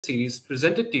series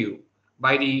presented to you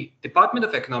by the Department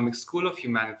of Economics School of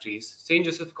Humanities, St.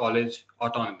 Joseph College,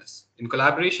 Autonomous, in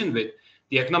collaboration with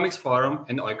the Economics Forum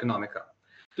and Oikonomica.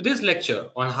 Today's lecture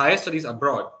on higher studies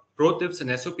abroad, pro tips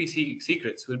and SOP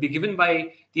secrets will be given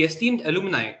by the esteemed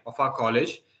alumni of our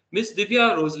college, Ms.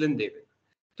 Divya Rosaline David.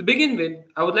 To begin with,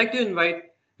 I would like to invite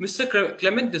Mr.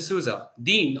 Clement D'Souza,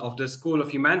 Dean of the School of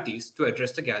Humanities, to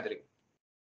address the gathering.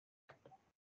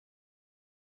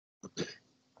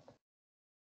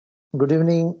 Good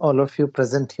evening, all of you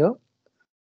present here.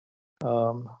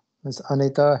 Ms.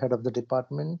 Anita, head of the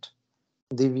department,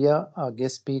 Divya, our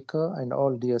guest speaker, and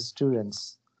all dear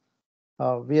students.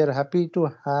 We are happy to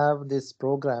have this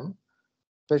program,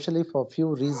 especially for a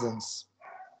few reasons.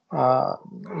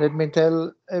 Let me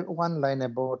tell one line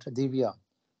about Divya.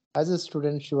 As a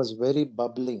student, she was very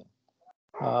bubbling.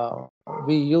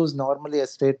 We use normally a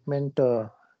statement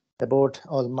about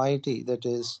Almighty, that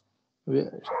is,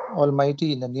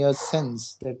 Almighty in a near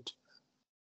sense that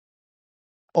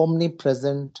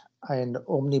omnipresent and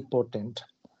omnipotent.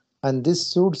 And this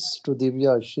suits to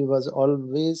Divya. She was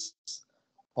always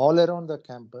all around the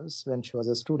campus when she was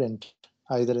a student,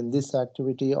 either in this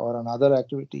activity or another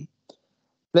activity.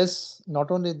 Plus,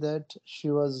 not only that, she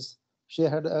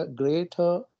had a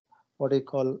greater what I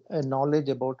call a knowledge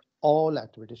about all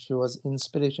activities. She was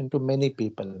inspiration to many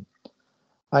people.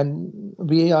 And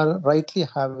we are rightly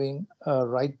having a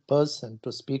right person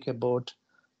to speak about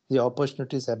the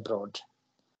opportunities abroad.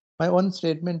 My one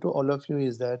statement to all of you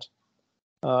is that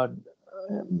uh,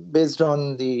 based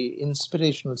on the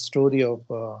inspirational story of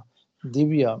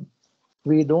Divya,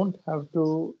 we don't have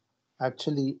to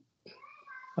actually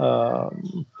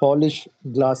polish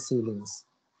glass ceilings.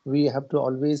 We have to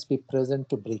always be present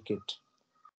to break it.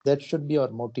 That should be our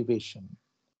motivation.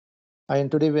 And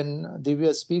today, when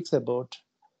Divya speaks about,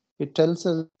 it tells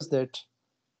us that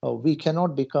we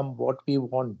cannot become what we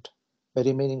want by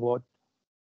remaining what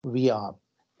we are.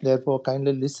 Therefore,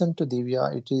 kindly listen to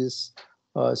Divya. It is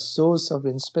a source of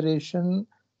inspiration,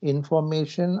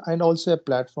 information, and also a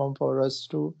platform for us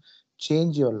to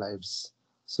change your lives.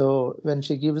 So, when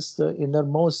she gives the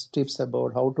innermost tips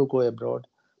about how to go abroad,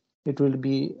 it will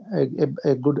be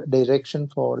a good direction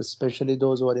for especially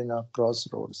those who are in a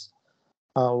crossroads.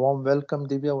 Warm welcome,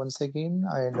 Divya, once again,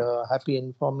 and happy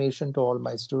information to all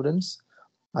my students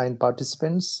and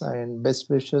participants, and best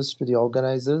wishes to the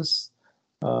organizers,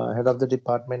 head of the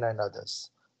department, and others.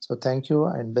 So thank you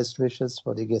and best wishes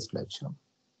for the guest lecture.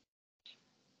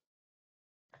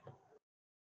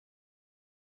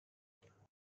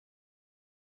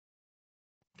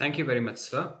 Thank you very much,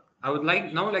 sir. I would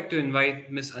now like to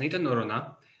invite Ms. Anita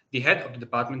Norona, the head of the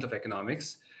Department of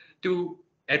Economics, to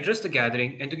address the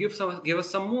gathering and to give us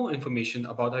some more information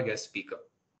about our guest speaker.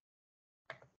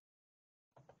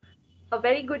 A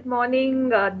very good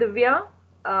morning, Divya.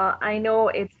 I know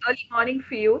it's early morning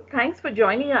for you. Thanks for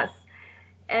joining us.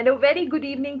 And a very good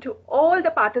evening to all the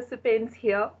participants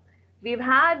here. We've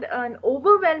had an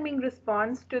overwhelming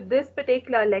response to this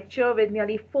particular lecture with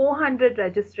nearly 400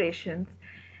 registrations.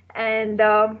 And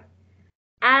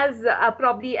as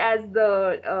probably as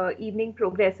the evening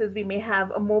progresses, we may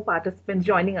have more participants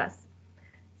joining us.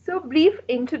 So, brief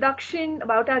introduction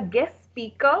about our guest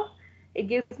speaker. It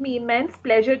gives me immense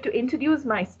pleasure to introduce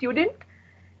my student,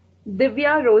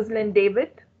 Divya Rosaline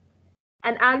David,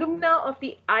 an alumna of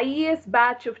the IES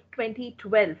batch of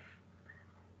 2012.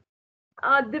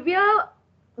 Divya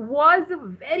was a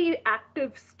very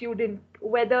active student,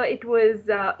 whether it was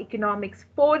economics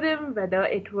forum, whether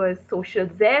it was social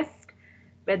zest,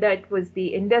 whether it was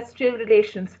the industrial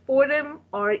relations forum,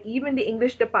 or even the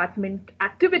English department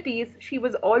activities. She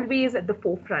was always at the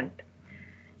forefront.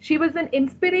 She was an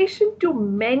inspiration to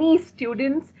many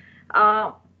students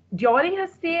during her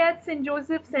stay at St.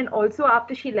 Joseph's and also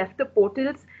after she left the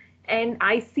portals. And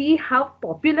I see how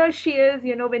popular she is.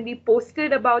 You know, when we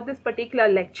posted about this particular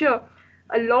lecture,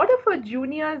 a lot of her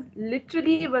juniors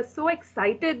literally were so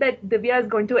excited that Divya is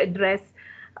going to address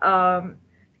the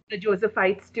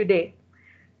Josephites today.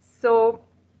 So,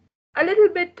 a little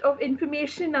bit of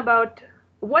information about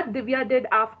what Divya did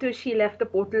after she left the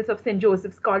portals of St.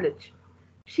 Joseph's College.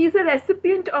 She's a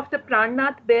recipient of the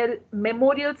Prannath Bell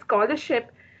Memorial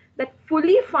Scholarship that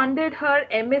fully funded her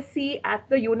MSc at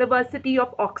the University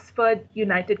of Oxford,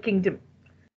 United Kingdom.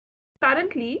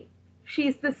 Currently, she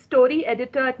is the story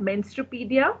editor at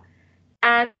Menstrupedia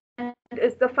and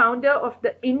is the founder of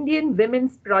the Indian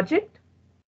Women's Project.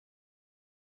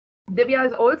 Divya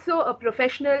is also a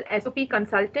professional SOP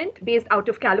consultant based out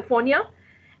of California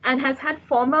and has had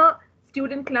former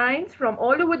student clients from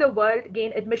all over the world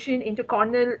gain admission into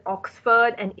Cornell,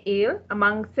 Oxford, and Yale,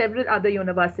 among several other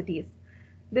universities.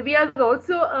 Divya is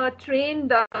also a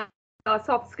trained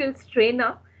soft skills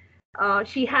trainer.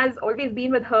 She has always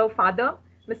been with her father,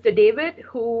 Mr. David,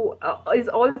 who is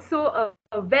also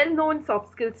a well-known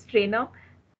soft skills trainer.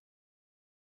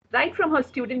 Right from her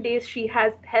student days, she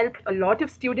has helped a lot of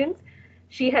students.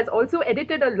 She has also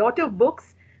edited a lot of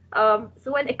books.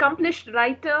 So an accomplished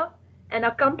writer, an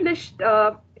accomplished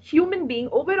human being.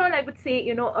 Overall, I would say,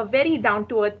 a very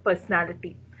down-to-earth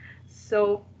personality.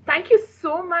 So thank you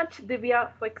so much,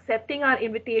 Divya, for accepting our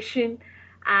invitation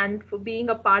and for being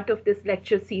a part of this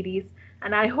lecture series.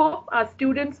 And I hope our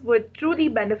students would truly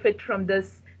benefit from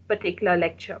this particular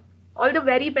lecture. All the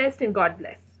very best and God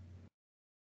bless.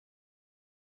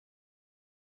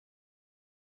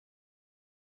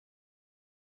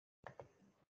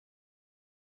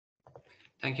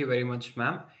 Thank you very much,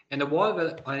 ma'am, and a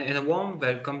warm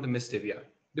welcome to Ms. Divya.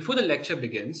 Before the lecture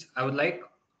begins, I would like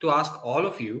to ask all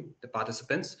of you, the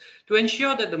participants, to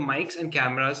ensure that the mics and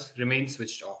cameras remain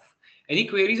switched off. Any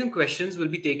queries and questions will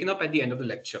be taken up at the end of the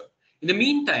lecture. In the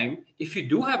meantime, if you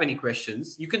do have any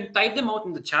questions, you can type them out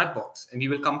in the chat box and we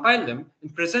will compile them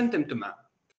and present them to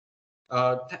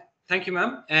ma'am. Thank you,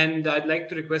 ma'am, and I'd like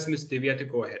to request Ms. Divya to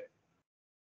go ahead.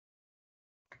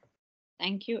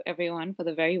 Thank you, everyone, for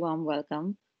the very warm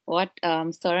welcome. What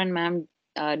Sir and Ma'am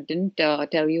didn't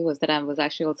tell you was that I was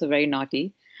actually also very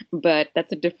naughty, but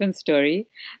that's a different story.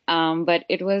 But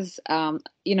it was, I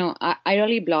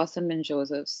really blossomed in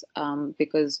Joseph's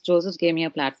because Joseph's gave me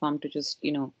a platform to just,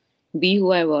 be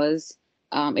who I was.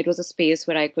 It was a space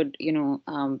where I could,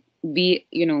 be,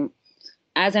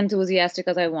 as enthusiastic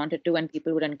as I wanted to, and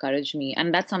people would encourage me.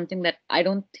 And that's something that I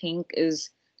don't think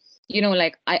is,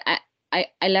 like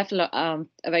I left a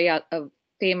very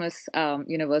famous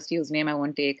university whose name I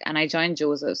won't take, and I joined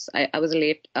Joseph's. I was a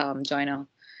late joiner,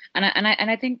 and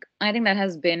I think that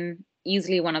has been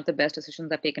easily one of the best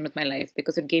decisions I've taken with my life,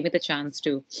 because it gave me the chance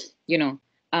to,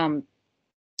 um,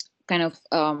 kind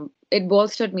of it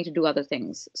bolstered me to do other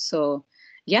things. So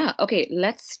yeah, okay,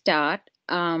 let's start.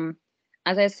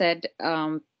 As I said,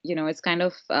 it's kind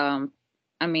of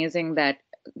amazing that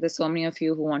there's so many of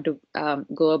you who want to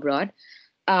go abroad.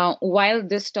 While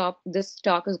this talk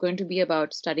is going to be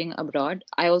about studying abroad,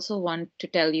 I also want to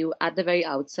tell you at the very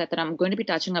outset that I'm going to be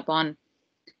touching upon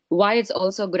why it's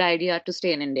also a good idea to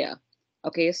stay in India.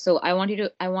 Okay, so I want you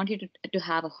to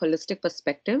have a holistic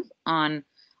perspective on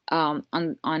on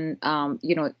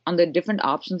the different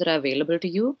options that are available to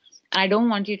you. And I don't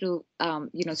want you to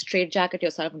straitjacket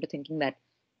yourself into thinking that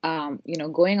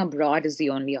going abroad is the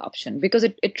only option, because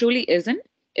it truly isn't.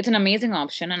 It's an amazing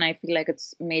option, and I feel like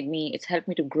it's helped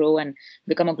me to grow and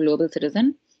become a global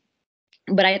citizen.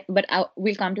 But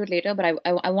we'll come to it later. But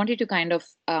I want you to kind of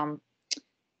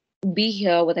be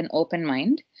here with an open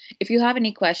mind. If you have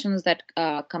any questions that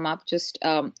come up, just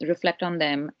reflect on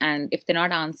them, and if they're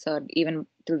not answered even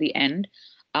till the end,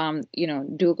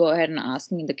 do go ahead and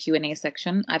ask me in the Q&A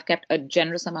section. I've kept a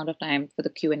generous amount of time for the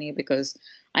Q&A because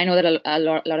I know that a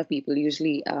lot of people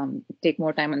usually take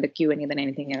more time on the Q&A than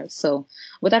anything else. So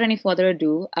without any further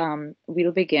ado,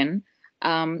 we'll begin.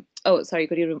 Oh, sorry,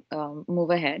 could you move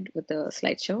ahead with the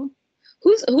slideshow?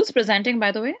 Who's presenting,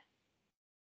 by the way?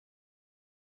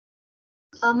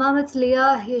 Ma'am, it's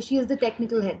Leah here. She is the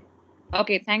technical head.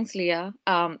 Okay, thanks, Leah.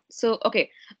 So, okay,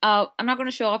 I'm not going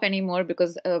to show off anymore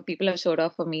because people have showed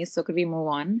off for me. So could we move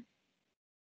on?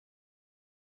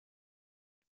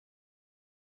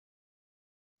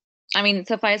 I mean,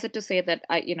 suffice it to say that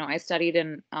I studied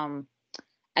in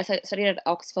I studied at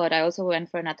Oxford. I also went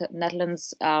for a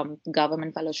Netherlands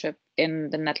government fellowship in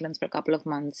the Netherlands for a couple of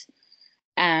months,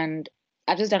 and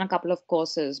I've just done a couple of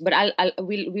courses. But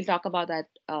we'll talk about that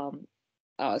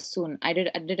soon. I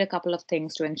did a couple of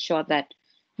things to ensure that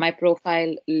my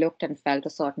profile looked and felt a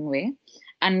certain way,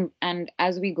 and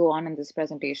as we go on in this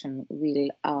presentation, we'll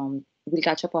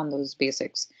touch upon those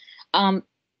basics.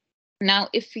 Now,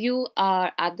 if you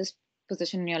are at this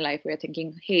position in your life where you're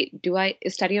thinking, hey,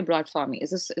 is study abroad for me? Is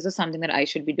this something that I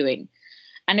should be doing?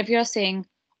 And if you're saying,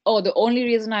 oh, the only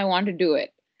reason I want to do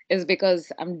it is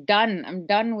because I'm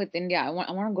done with India. I want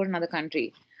to go to another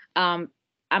country. I'm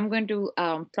going to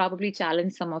probably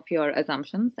challenge some of your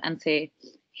assumptions and say,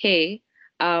 hey,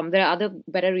 there are other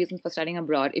better reasons for studying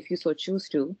abroad if you so choose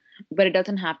to, but it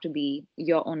doesn't have to be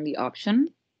your only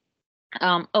option.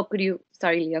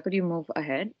 Sorry, Leah, could you move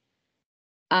ahead?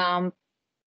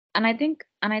 And I think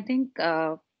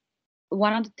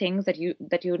one of the things that you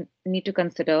need to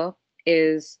consider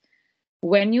is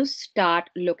when you start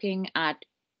looking at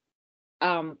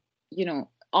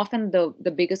often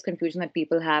the biggest confusion that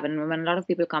people have, and when a lot of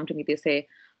people come to me, they say,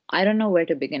 I don't know where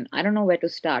to begin. I don't know where to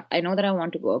start. I know that I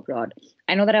want to go abroad.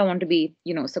 I know that I want to be,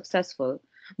 successful.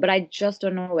 but I just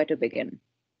don't know where to begin.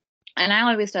 And I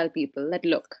always tell people that,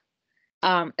 look,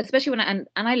 especially when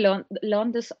I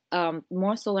learned this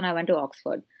more so when I went to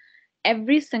Oxford.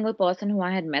 Every single person who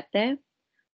I had met there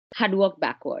had worked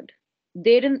backward.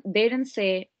 They didn't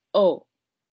say, oh,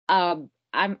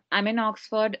 I'm in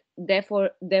Oxford, therefore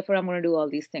I'm going to do all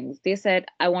these things. They said,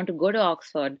 I want to go to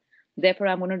Oxford, therefore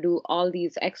I'm going to do all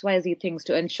these XYZ things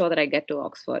to ensure that I get to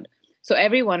Oxford. So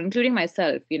everyone, including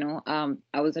myself, I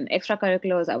was in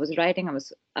extracurriculars, I was writing, I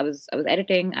was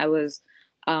editing, uh,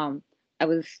 I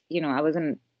was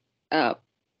in the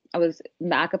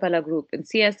a cappella group in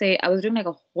CSA. I was doing like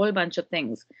a whole bunch of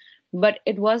things, but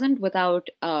it wasn't without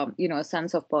a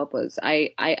sense of purpose.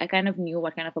 I kind of knew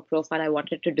what kind of a profile I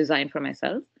wanted to design for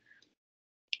myself,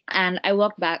 and I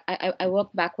worked back. I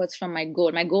worked backwards from my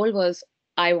goal. My goal was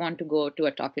I want to go to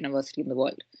a top university in the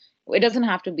world. It doesn't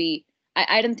have to be.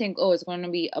 I didn't think, oh, it's going to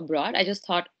be abroad. I just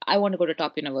thought I want to go to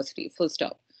top university. Full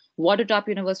stop. What do top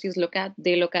universities look at?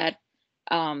 They look at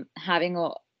having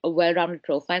a well-rounded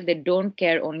profile. They don't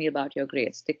care only about your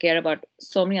grades. They care about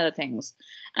so many other things.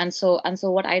 And so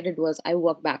what I did was I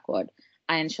worked backward.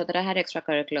 I ensured that I had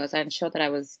extracurriculars. I ensured that I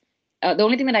was the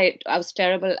only thing that I was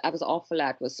terrible, I was awful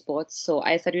at was sports. So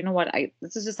I said, you know what,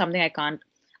 this is just something I can't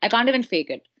even fake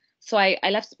it. So I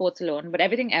left sports alone, but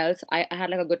everything else I had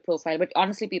like a good profile. But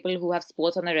honestly, people who have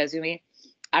sports on their resume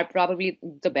are probably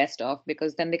the best off,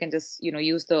 because then they can just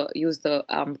use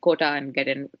the quota and get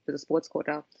in to the sports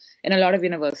quota in a lot of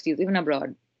universities, even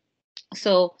abroad.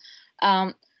 So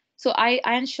um, I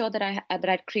ensured that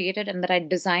I created and that I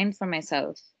designed for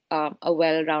myself a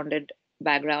well-rounded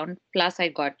background. Plus, I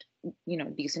got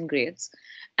decent grades,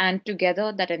 and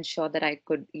together that ensured that I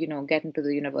could get into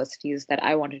the universities that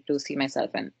I wanted to see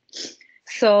myself in.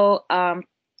 So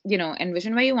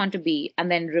envision where you want to be and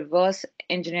then reverse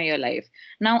engineer your life.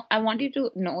 Now I want you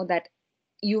to know that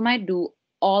you might do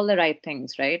all the right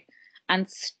things, right, and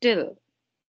still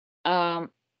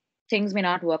um, things may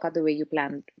not work out the way you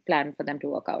plan for them to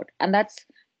work out. And that's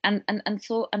and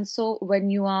so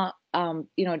when you are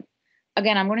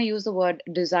again, I'm going to use the word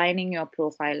designing your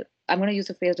profile. I'm going to use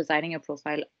the phrase designing your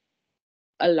profile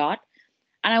a lot.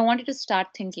 And I wanted to start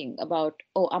thinking about,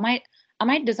 oh, am I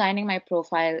designing my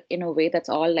profile in a way that's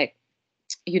all like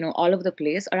all over the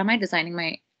place, or am I designing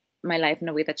my life in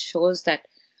a way that shows that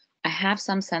I have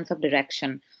some sense of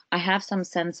direction, I have some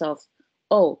sense of,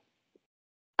 oh,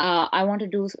 I want to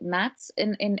do maths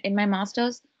in my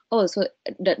master's. Oh, so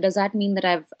does that mean that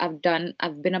I've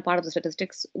been a part of the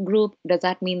statistics group? Does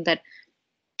that mean that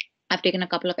I've taken a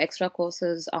couple of extra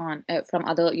courses on from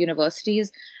other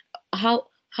universities? How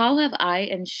have I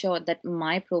ensured that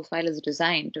my profile is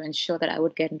designed to ensure that I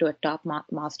would get into a top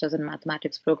master's in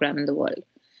mathematics program in the world?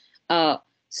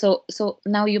 So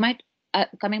now you might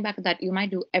coming back to that, you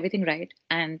might do everything right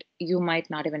and you might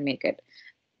not even make it.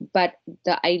 But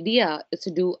the idea is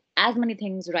to do as many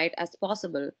things right as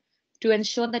possible to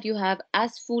ensure that you have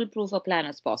as foolproof a plan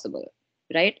as possible,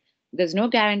 right? There's no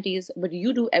guarantees, but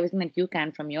you do everything that you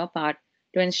can from your part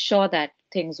to ensure that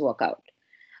things work out.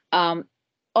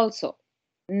 Also,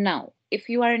 now, if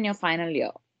you are in your final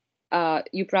year,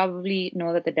 you probably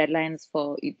know that the deadlines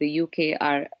for the UK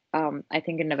are, I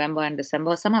think, in November and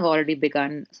December. Some have already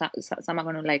begun. Some are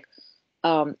going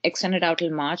to extend it out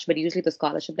till March, but usually the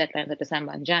scholarship deadlines are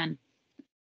December and Jan.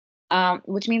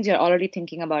 Which means you're already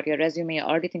thinking about your resume, you're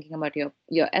already thinking about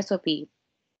your SOP.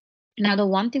 Now, the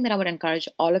one thing that I would encourage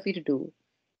all of you to do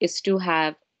is to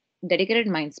have dedicated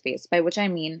mind space, by which I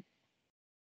mean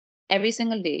every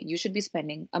single day you should be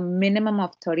spending a minimum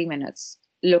of 30 minutes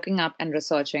looking up and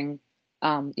researching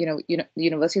the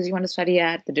universities you want to study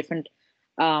at, the different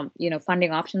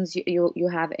funding options you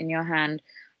have in your hand.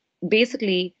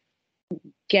 Basically,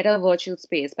 get a virtual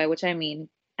space, by which I mean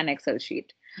an Excel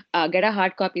sheet. Get a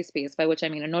hard copy space, by which I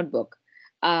mean a notebook.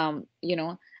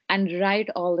 And write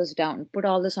all this down, put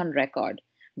all this on record,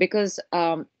 because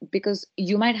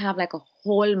you might have like a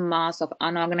whole mass of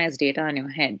unorganized data in your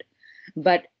head,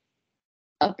 but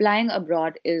applying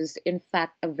abroad is in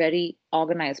fact a very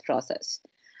organized process.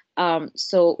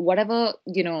 So whatever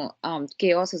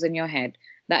chaos is in your head,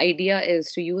 the idea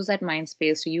is to use that mind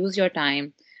space, to use your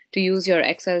time, to use your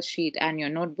Excel sheet and your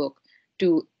notebook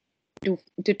to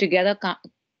together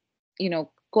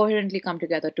coherently come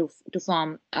together to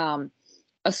form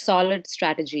a solid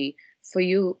strategy for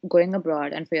you going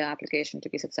abroad and for your application to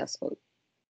be successful.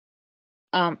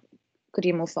 Could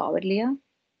you move forward, Leah?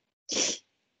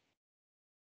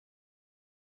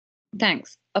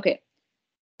 Thanks. Okay.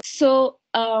 So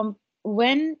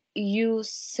when you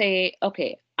say,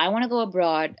 okay, I want to go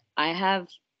abroad, I have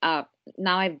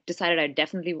now I've decided I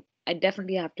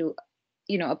definitely have to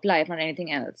apply, if not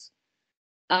anything else.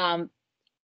 Um,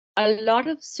 a lot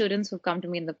of students who've come to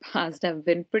me in the past have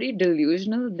been pretty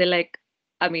delusional. They're like,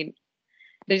 I mean,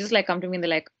 they just like come to me and they're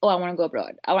like, oh, I want to go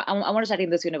abroad. I want to study in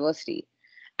this university.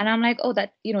 And I'm like, oh,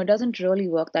 that, it doesn't really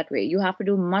work that way. You have to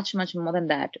do much, much more than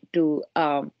that to,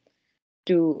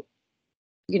 even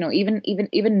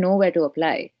know where to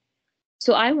apply.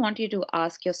 So I want you to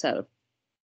ask yourself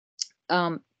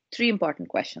three important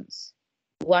questions.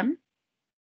 One,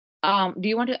 do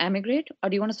you want to emigrate or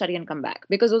do you want to study and come back?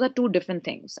 Because those are two different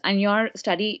things, and your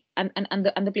study and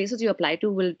the places you apply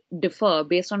to will differ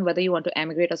based on whether you want to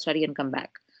emigrate or study and come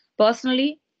back.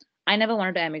 Personally, I never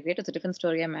wanted to emigrate. It's a different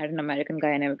story. I married an American guy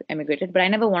and emigrated, but I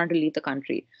never wanted to leave the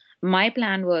country. My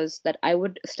plan was that I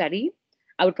would study,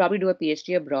 I would probably do a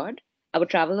PhD abroad, I would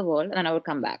travel the world, and then I would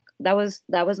come back. That was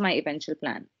my eventual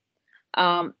plan.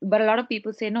 But a lot of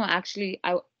people say, no, actually,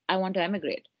 I want to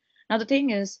emigrate. Now the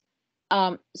thing is,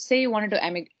 say you wanted to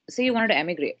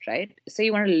emigrate, right? Say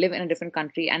you wanted to live in a different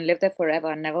country and live there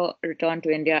forever and never return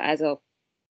to India as a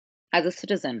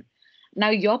citizen.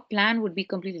 Now your plan would be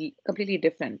completely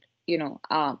different.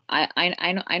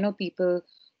 I know people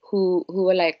who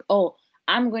were like, oh,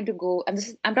 I'm going to go, and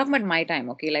I'm talking about my time,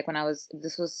 okay? Like when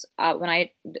when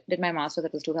I did my master,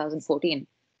 that was 2014.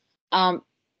 Um,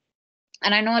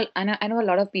 and I know a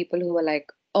lot of people who were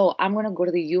like, oh, I'm going to go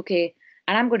to the UK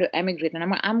and I'm going to emigrate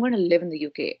and I'm going to live in the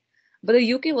UK. But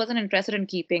the UK wasn't interested in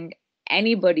keeping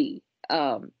anybody,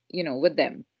 with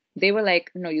them. They were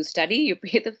like, no, you study, you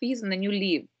pay the fees, and then you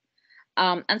leave.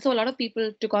 And so a lot of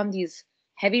people took on these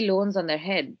heavy loans on their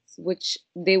heads, which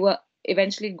they were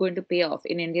eventually going to pay off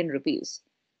in Indian rupees.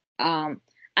 And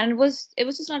it was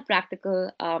just not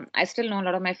practical. I still know a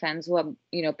lot of my friends who are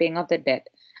paying off their debt,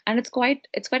 and it's quite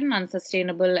an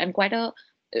unsustainable and quite a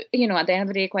at the end of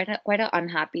the day quite a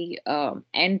unhappy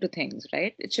end to things,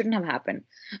 right? It shouldn't have happened,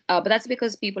 but that's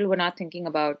because people were not thinking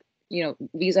about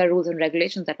visa rules and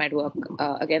regulations that might work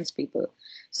against people.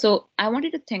 So I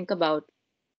wanted to think about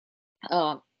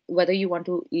whether you want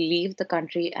to leave the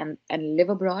country and live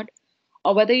abroad,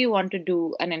 or whether you want to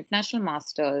do an international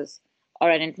master's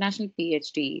or an international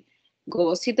PhD,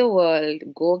 go see the world,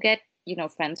 go get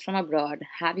friends from abroad,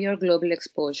 have your global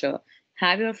exposure,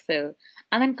 have your fill,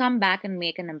 and then come back and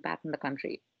make an impact in the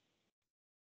country.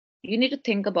 You need to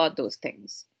think about those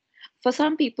things. For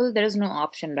some people, there is no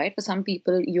option, right? For some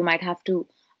people, you might have to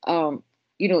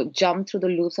jump through the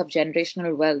loops of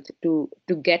generational wealth to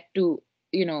get to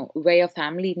where your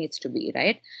family needs to be,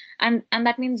 right? And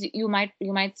that means you might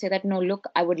say that, no, look,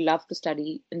 I would love to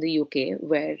study in the UK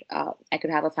where I could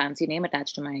have a fancy name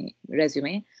attached to my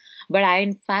resume, but I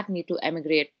in fact need to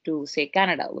emigrate to, say,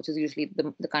 Canada, which is usually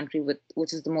the country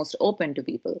which is the most open to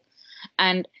people.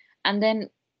 And and then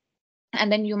and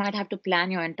then you might have to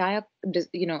plan your entire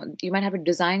you might have to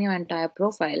design your entire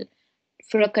profile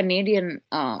for a Canadian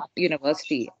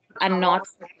university, and not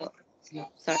for,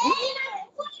 sorry,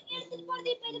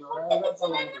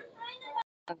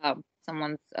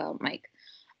 someone's mic.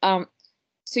 Um,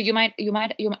 so you might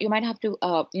have to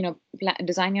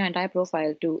design your entire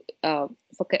profile to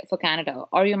for Canada,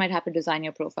 or you might have to design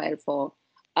your profile for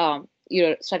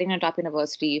you're studying at a top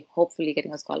university, hopefully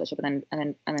getting a scholarship, and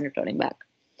then returning back.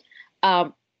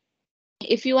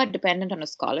 If you are dependent on a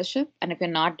scholarship, and if you're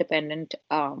not dependent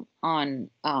on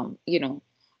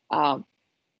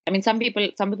I mean, some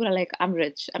people are like, I'm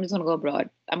rich, I'm just going to go abroad,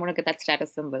 I'm going to get that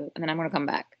status symbol, and then I'm going to come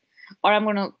back, or I'm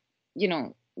going to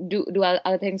do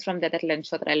other things from there that will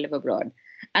ensure that I live abroad.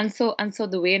 And so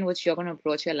the way in which you're going to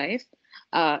approach your life,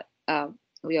 uh, uh,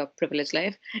 your privileged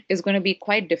life, is going to be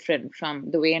quite different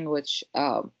from the way in which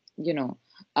you know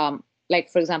like,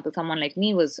 for example, someone like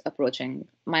me was approaching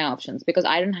my options, because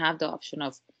I didn't have the option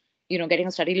of getting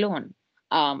a study loan.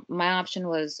 My option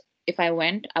was, if I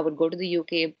went, I would go to the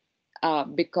UK,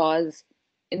 because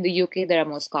in the UK there are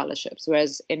more scholarships,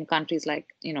 whereas in countries like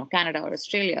Canada or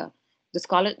Australia, the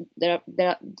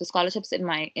scholarships in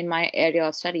my area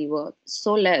of study were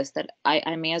so less that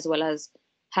I may as well as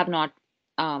have not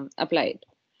applied.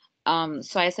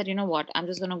 So I said, you know what, I'm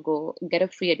just gonna go get a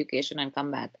free education and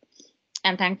come back.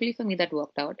 And thankfully for me, that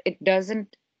worked out. It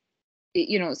doesn't,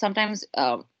 sometimes,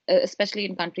 especially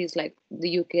in countries like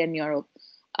the UK and Europe,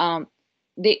 um,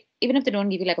 they, even if they don't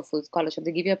give you like a full scholarship,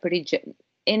 they give you a pretty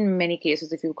in many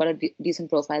cases, if you've got a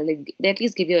decent profile, they at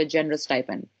least give you a generous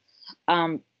stipend.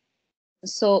 um,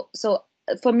 so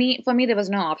for me there was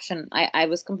no option. I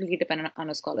was completely dependent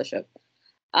on a scholarship.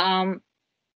 um,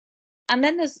 and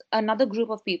then there's another group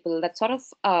of people that sort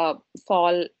of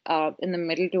fall in the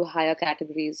middle to higher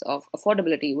categories of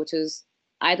affordability, which is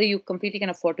either you completely can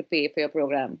afford to pay for your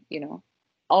program,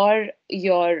 or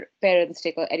your parents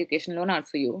take an education loan out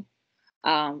for you,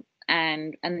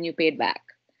 and then you pay it back.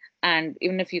 And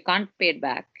even if you can't pay it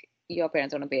back, your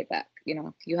parents want to pay it back.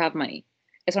 You have money.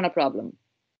 It's not a problem.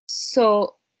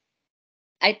 So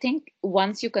I think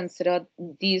once you consider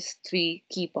these three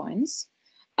key points,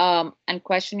 and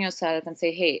question yourself and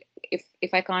say, hey,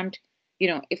 if I can't,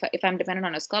 if I'm dependent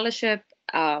on a scholarship,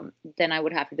 then I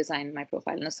would have to design my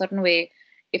profile in a certain way.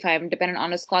 If I'm dependent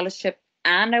on a scholarship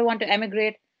and I want to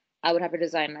emigrate, I would have to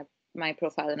design my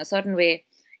profile in a certain way.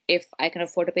 If I can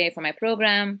afford to pay for my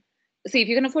program, see, if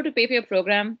you can afford to pay for your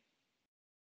program,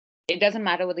 it doesn't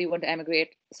matter whether you want to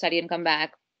emigrate, study, and come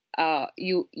back.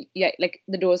 Like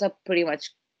the doors are pretty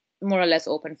much more or less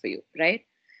open for you, right?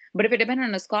 But if you're dependent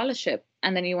on a scholarship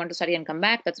and then you want to study and come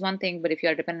back, that's one thing. But if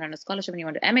you're dependent on a scholarship and you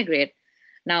want to emigrate,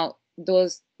 now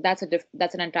that's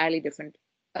an entirely different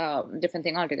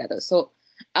thing altogether. So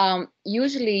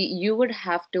usually you would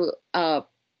have to do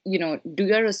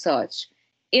your research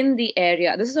in the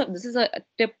area. This is a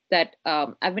tip that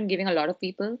I've been giving a lot of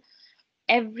people.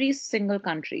 Every single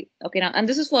country, okay, now, and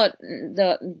this is for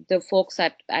the folks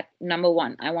at number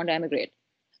one, I want to emigrate.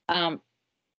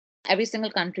 Every single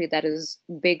country that is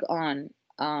big on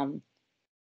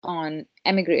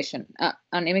immigration,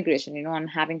 on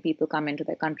having people come into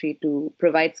their country to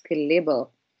provide skilled labor,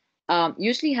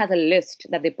 usually has a list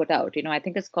that they put out. I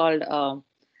think it's called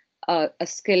a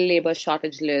skilled labor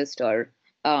shortage list, or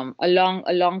a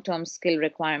long-term skill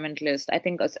requirement list. I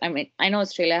know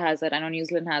Australia has it, I know New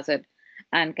Zealand has it,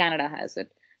 and Canada has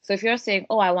it. So if you're saying,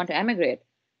 oh, I want to emigrate,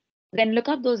 then look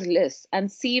up those lists and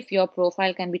see if your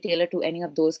profile can be tailored to any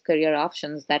of those career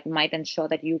options that might ensure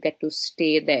that you get to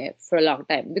stay there for a long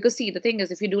time. Because see, the thing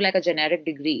is, if you do like a generic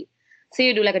degree, say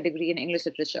you do like a degree in English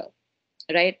literature,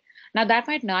 right? Now that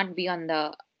might not be on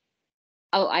the,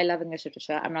 oh, I love English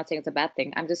literature. I'm not saying it's a bad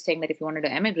thing. I'm just saying that if you wanted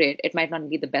to emigrate, it might not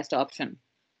be the best option.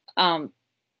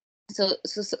 So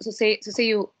say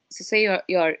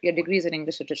your degree is in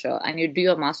English literature and you do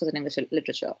your master's in English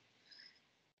literature,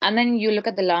 and then you look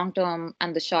at the long-term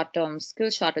and the short-term skill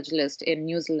shortage list in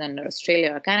New Zealand or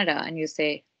Australia or Canada, and you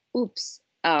say, oops,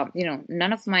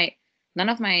 none of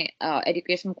my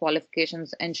education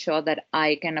qualifications ensure that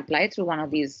I can apply through one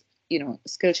of these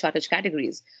skill shortage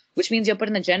categories, which means you're put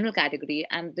in the general category,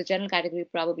 and the general category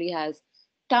probably has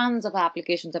tons of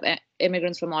applications of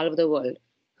immigrants from all over the world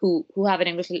who have an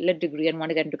English lit degree and want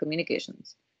to get into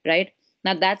communications, right?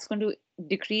 Now that's going to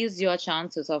decrease your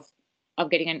chances of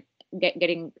getting an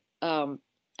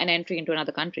entry into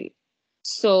another country.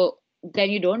 So then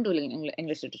you don't do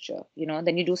English literature,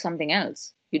 then you do something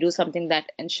else. You do something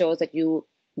that ensures that you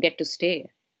get to stay.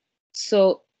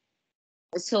 So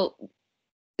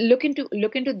look into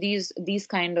these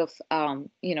kind of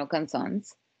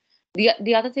concerns.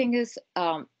 The other thing is,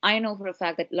 I know for a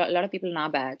fact that a lot of people in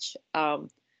our batch,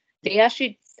 they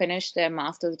actually finish their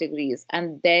master's degrees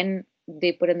and then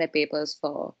they put in their papers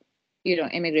for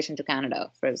immigration to Canada,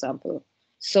 for example.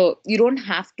 So you don't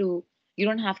have to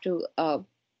kind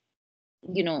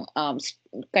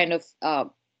of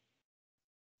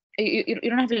you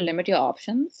don't have to limit your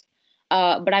options,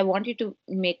 but I want you to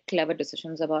make clever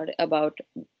decisions about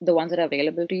the ones that are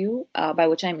available to you, by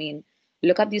which I mean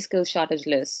look up these skill shortage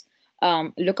lists,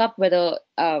 look up whether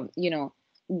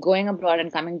going abroad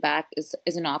and coming back is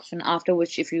an option, after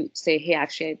which if you say, hey,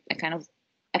 actually I kind of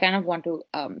want to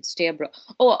stay abroad.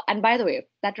 Oh, and by the way,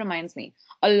 that reminds me,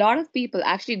 a lot of people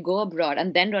actually go abroad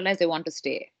and then realize they want to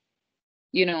stay,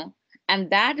 and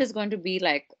that is going to be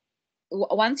like,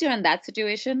 once you're in that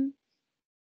situation,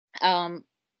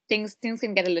 things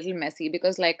can get a little messy,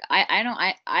 because like I know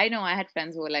I had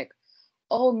friends who were like,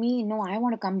 oh, no, I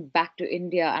want to come back to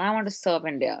India and I want to serve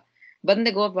India, but then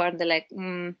they go abroad and they're like,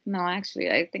 no, actually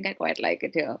I think I quite like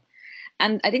it here.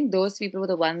 And I think those people were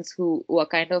the ones who were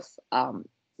kind of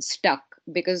stuck,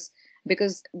 because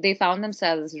they found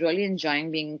themselves really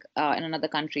enjoying being in another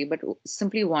country, but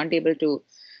simply weren't able to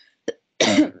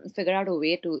figure out a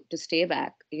way to stay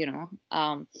back,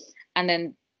 and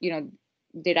then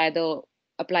they'd either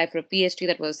apply for a PhD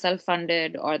that was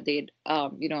self-funded, or they'd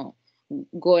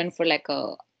go in for like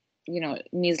a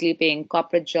measly paying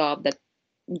corporate job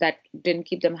that didn't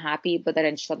keep them happy, but that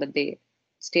ensured that they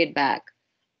stayed back.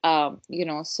 So,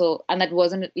 and that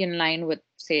wasn't in line with,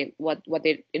 say, what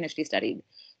they initially studied.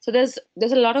 So there's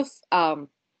a lot of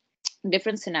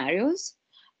different scenarios,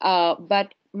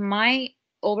 but my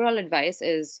overall advice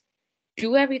is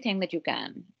do everything that you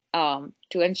can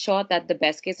to ensure that the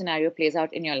best case scenario plays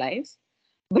out in your life.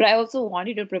 But I also want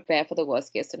you to prepare for the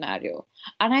worst case scenario.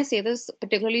 And I say this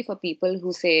particularly for people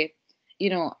who say,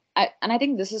 I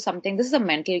think this is a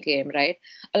mental game, right?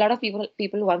 A lot of people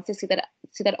once they see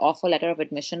that offer letter of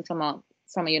admission from a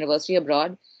university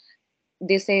abroad,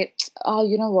 they say, oh,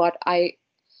 you know what,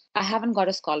 I haven't got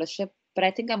a scholarship, but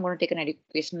I think I'm going to take an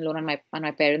education loan on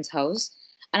my parents' house,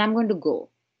 and I'm going to go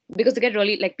because they get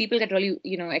really like people get really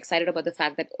excited about the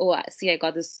fact that, oh, see, I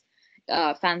got this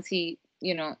fancy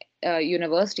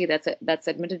university that's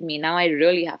admitted me. Now I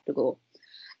really have to go,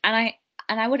 and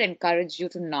I would encourage you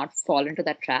to not fall into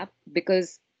that trap,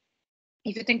 because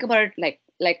if you think about it,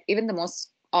 like even the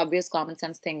most obvious common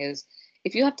sense thing is,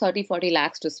 if you have 30-40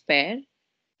 lakhs to spare,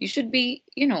 you should be,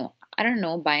 I don't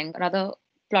know, buying another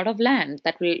plot of land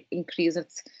that will increase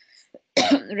its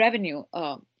revenue.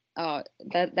 That'll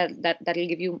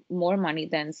give you more money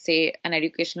than, say, an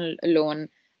educational loan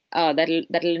that'll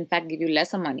in fact give you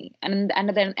lesser money. And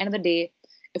at the end of the day,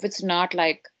 if it's not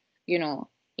like,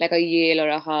 like a Yale or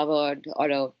a Harvard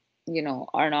or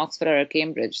or an Oxford or a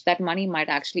Cambridge, that money might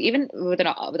actually, even with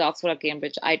Oxford or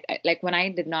Cambridge, I like when I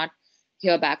did not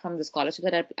hear back from the scholarship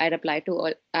that I'd applied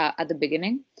to at the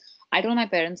beginning, I told my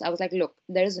parents, I was like, look,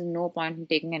 there is no point in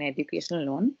taking an educational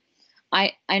loan.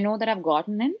 I know that I've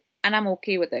gotten in and I'm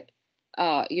okay with it,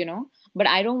 but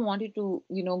I don't want you to,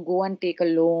 go and take a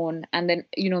loan and then,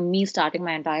 me starting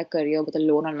my entire career with a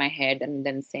loan on my head and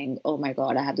then saying, oh my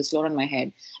God, I have this loan on my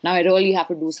head. Now I really have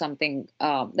to do something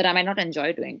that I might not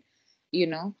enjoy doing,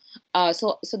 so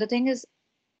the thing is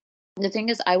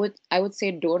I would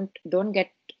say don't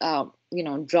get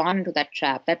drawn into that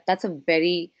trap. That's a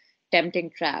very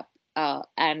tempting trap,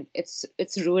 and it's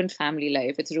ruined family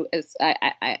life.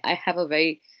 I have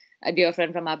a dear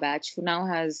friend from our batch who now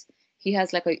has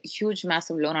like a huge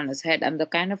massive loan on his head, and the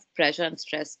kind of pressure and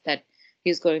stress that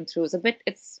he's going through is a bit,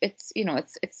 it's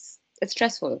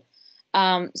stressful.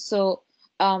 um so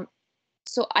um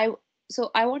so I so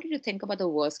I want you to think about the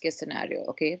worst case scenario.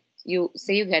 Okay, you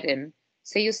say you get in,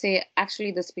 say you say,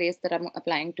 actually, this place that I'm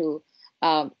applying to,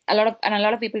 a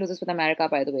lot of people do this with America,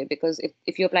 by the way, because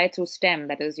if you apply through STEM,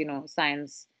 that is,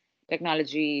 science,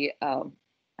 technology, I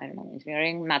don't know,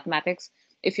 engineering, mathematics.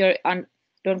 If you're on,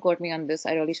 don't quote me on this,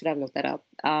 I really should have looked that up.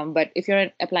 But if you're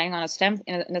applying on a STEM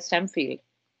in a STEM field,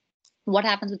 what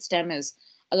happens with STEM is,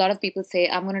 a lot of people say,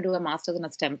 I'm going to do a master's in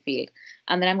a STEM field,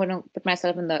 and then I'm going to put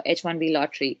myself in the H-1B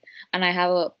lottery, and I have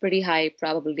a pretty high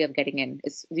probability of getting in.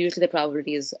 It's usually the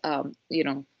probability is,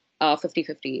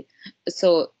 50-50.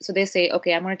 So they say,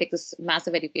 okay, I'm going to take this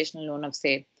massive educational loan of,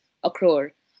 say, 1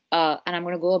 crore, and I'm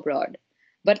going to go abroad.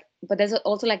 But there's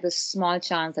also like this small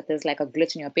chance that there's like a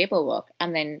glitch in your paperwork,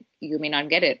 and then you may not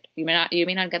get it. You may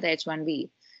not get the H-1B,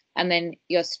 and then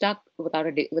you're stuck without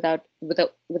with a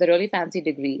really fancy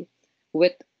degree,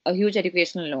 with a huge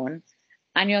educational loan,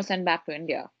 and you're sent back to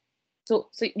India. So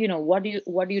what do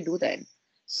you do then?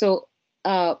 So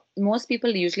most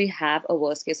people usually have a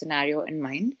worst case scenario in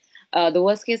mind. The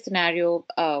worst case scenario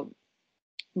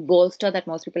bolster that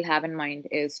most people have in mind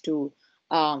is to,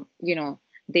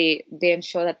 they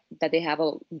ensure that they have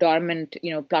a dormant,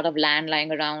 plot of land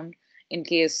lying around in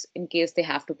case they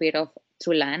have to pay it off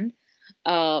through land.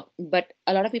 But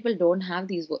a lot of people don't have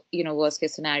these, worst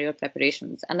case scenario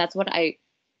preparations, and that's what I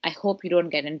hope you don't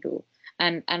get into.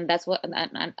 And that's what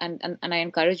and I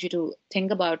encourage you to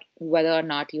think about whether or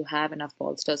not you have enough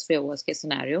bolsters for your worst case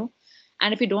scenario,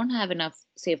 and if you don't have enough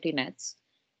safety nets,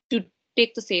 to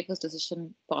take the safest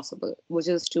decision possible, which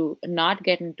is to not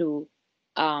get into,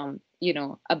 a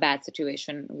bad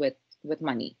situation with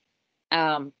money.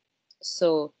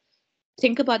 So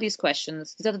think about these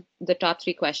questions. These are the top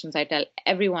 3 questions I tell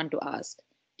everyone to ask.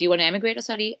 Do you want to emigrate or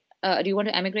study? Do you want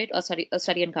to emigrate or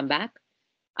study and come back?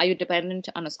 Are you dependent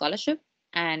on a scholarship?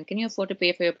 And can you afford to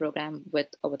pay for your program with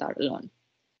or without a loan?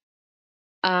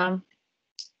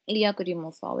 Leah, could you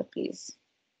move forward, please?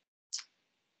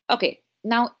 Okay.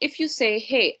 Now, if you say,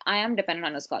 hey, I am dependent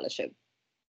on a scholarship,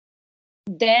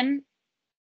 then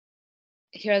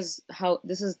here's how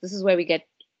this is where we get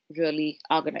really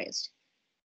organized.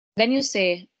 Then you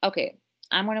say, okay,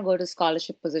 I'm going to go to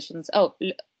scholarship positions. Oh,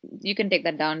 you can take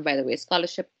that down, by the way.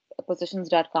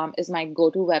 Scholarshippositions.com is my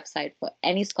go-to website for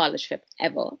any scholarship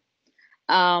ever.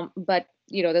 But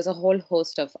there's a whole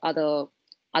host of other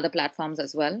platforms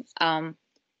as well.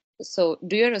 So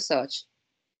do your research.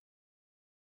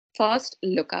 First,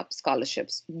 look up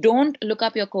scholarships. Don't look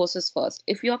up your courses first.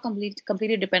 If you're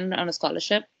completely dependent on a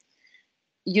scholarship,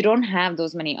 you don't have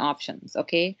those many options.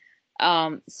 Okay.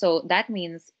 So that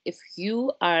means if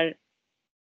you are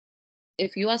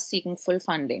seeking full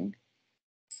funding,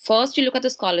 first you look at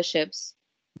the scholarships,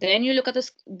 then you look at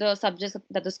the subjects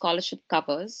that the scholarship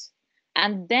covers,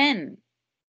 and then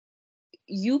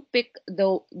you pick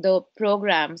the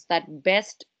programs that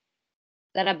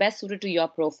are best suited to your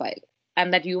profile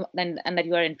and that you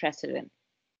are interested in.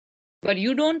 But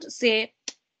you don't say,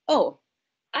 oh,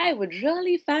 I would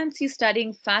really fancy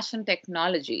studying fashion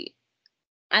technology,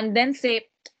 and then say,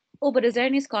 Oh, but is there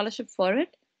any scholarship for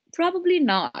it? Probably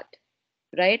not,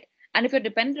 right? And if you're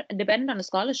dependent on a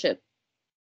scholarship,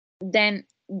 then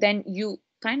you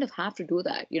kind of have to do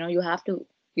that. You have to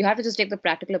just take the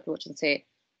practical approach and say,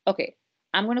 okay,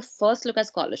 I'm going to first look at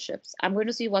scholarships. I'm going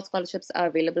to see what scholarships are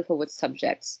available for which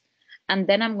subjects, and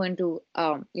then I'm going to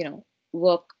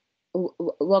work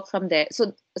work from there.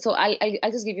 So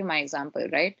I'll just give you my example,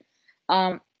 right?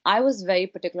 I was very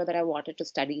particular that I wanted to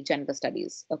study gender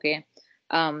studies. Okay.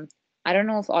 um, I don't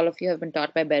know if all of you have been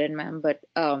taught by Berin ma'am, but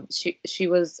she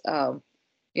was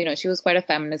she was quite a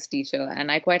feminist teacher,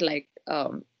 and I quite liked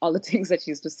all the things that she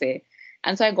used to say.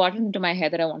 And so I got into my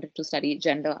head that I wanted to study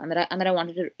gender, and that I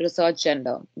wanted to research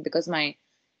gender, because my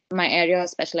area of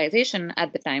specialization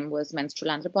at the time was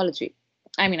menstrual anthropology.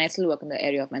 I mean, I still work in the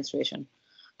area of menstruation.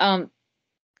 Um,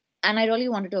 and I really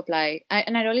wanted to apply,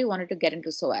 and I really wanted to get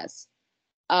into SOAS.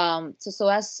 So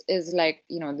SOAS is like,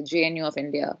 the JNU of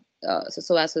India. So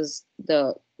SOAS is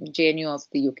the JNU of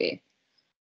the UK.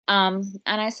 And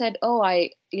I said, oh,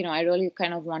 I really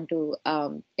kind of want to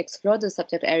explore the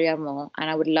subject area more, and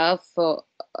I would love to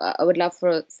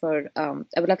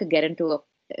get into a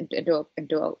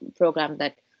program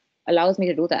that allows me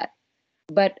to do that.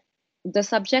 But the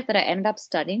subject that I ended up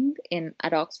studying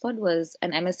at Oxford was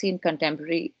an MSc in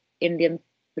Contemporary Indian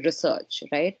Research,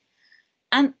 right?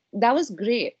 And that was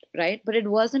great, right? But it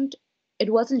wasn't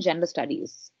gender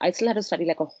studies. I still had to study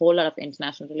like a whole lot of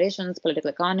international relations,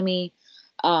 political economy,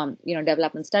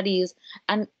 development studies,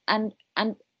 and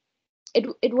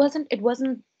it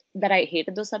wasn't that I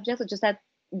hated those subjects. It's just that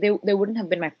they wouldn't have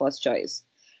been my first choice.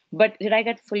 But did I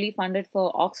get fully funded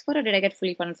for Oxford, or did I get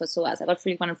fully funded for SOAS? I got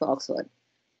fully funded for Oxford.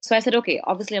 So I said, okay,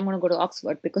 obviously I'm going to go to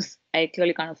Oxford because I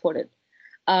clearly can't afford it.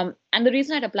 And the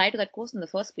reason I'd applied to that course in the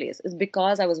first place is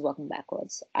because I was working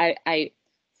backwards. I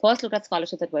first looked at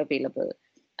scholarships that were available,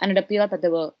 and it appeared that there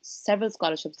were several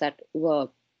scholarships that were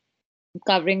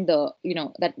covering the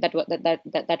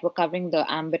that were covering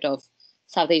the ambit of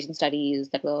South Asian studies,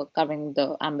 that were covering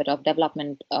the ambit of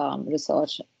development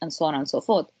research, and so on and so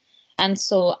forth. And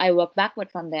so I worked backward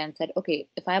from there and said, okay,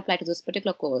 if I apply to this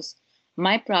particular course,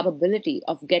 my probability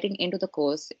of getting into the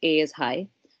course, A, is high,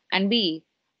 and B,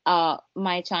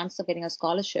 my chance of getting a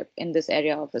scholarship in this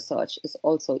area of research is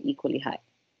also equally high.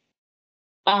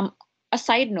 A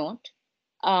side note,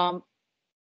 a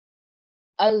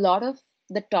lot of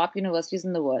the top universities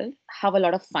in the world have a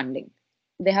lot of funding.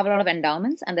 They have a lot of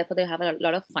endowments, and therefore they have a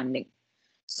lot of funding.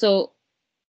 So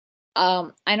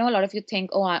I know a lot of you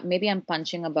think, oh, maybe I'm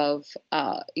punching above,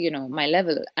 my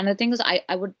level. And the thing is,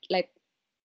 I would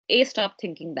stop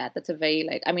thinking that. That's a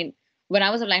very I mean, when I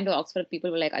was applying to Oxford,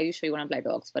 people were like, are you sure you want to apply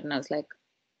to Oxford? And I was like,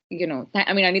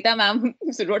 I mean, Anita ma'am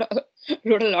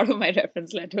wrote a lot of my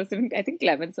reference letters, and I think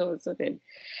Clemens also did.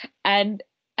 And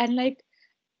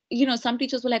some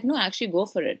teachers were like, no, actually go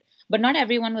for it. But not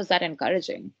everyone was that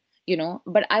encouraging,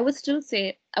 But I would still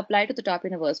say apply to the top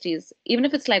universities, even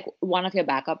if it's like one of your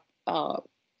backup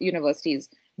universities.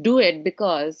 Do it,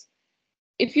 because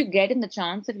if you get in, the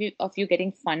chance of you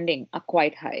getting funding are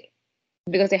quite high,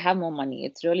 because they have more money.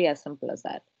 It's really as simple as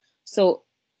that. So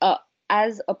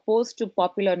as opposed to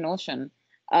popular notion,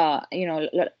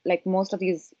 like most of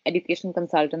these education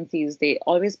consultancies, they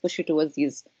always push you towards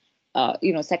these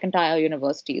second tier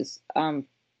universities,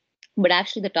 but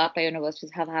actually the top tier universities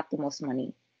have the most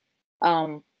money.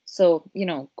 So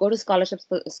go to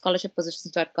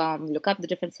scholarshippositions.com, look up the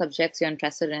different subjects you're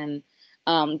interested in,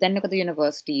 then look at the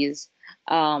universities,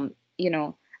 and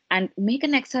make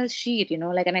an Excel sheet.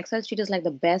 Like an Excel sheet is like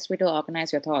the best way to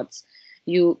organize your thoughts.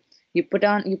 You put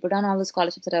down all the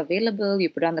scholarships that are available. You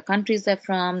put down the countries they're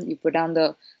from. You put down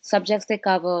the subjects they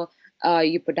cover.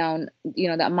 You put down the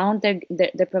amount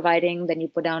they're providing. Then you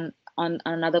put down on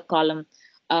another column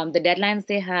the deadlines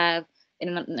they have.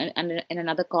 In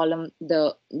another column,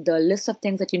 the list of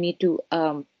things that you need to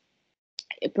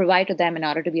provide to them in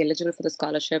order to be eligible for the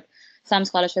scholarship. Some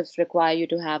scholarships require you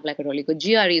to have like a really good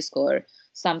GRE score.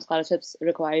 Some scholarships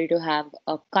require you to have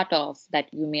a cutoff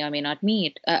that you may or may not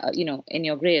meet, in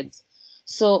your grades.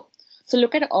 So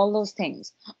look at all those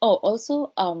things. Oh,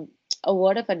 also, a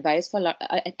word of advice for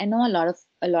I know a lot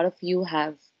of you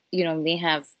have, may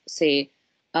have, say,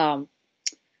 not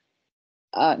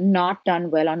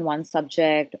done well on one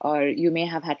subject, or you may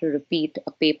have had to repeat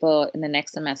a paper in the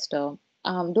next semester.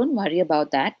 Don't worry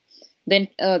about that. Then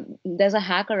there's a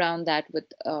hack around that with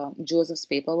Joseph's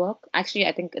paperwork. Actually,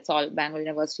 I think it's all Bangalore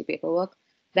University paperwork.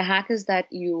 The hack is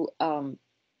that you only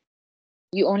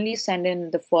send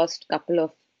in the first couple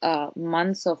of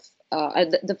months of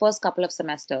the first couple of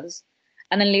semesters,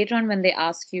 and then later on, when they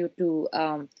ask you to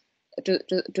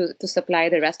supply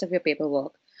the rest of your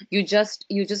paperwork, you just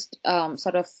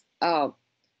sort of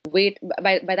wait.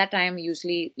 By that time,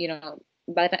 usually,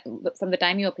 from the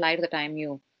time you apply to the time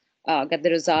you get the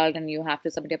result and you have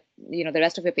to submit the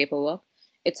rest of your paperwork,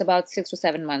 it's about 6 to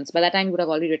 7 months. By that time, you would have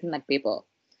already written that paper,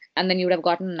 and then you would have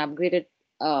gotten an upgraded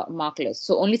mark list.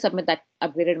 So only submit that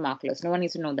upgraded mark list. No one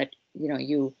needs to know that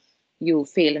you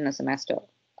failed in a semester.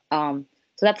 So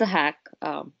that's a hack.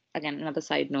 Again, another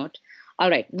side note. All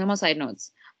right, no more side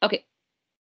notes. Okay.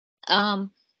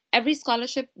 Every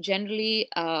scholarship generally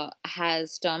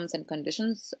has terms and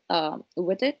conditions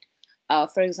with it.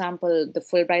 For example, the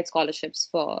Fulbright scholarships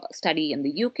for study in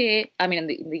the UK, in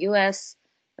the US,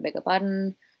 I beg your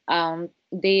pardon,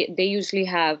 they usually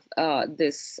have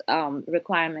this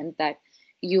requirement that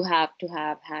you have to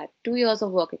have had 2 years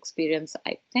of work experience,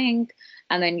 I think,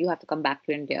 and then you have to come back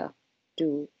to India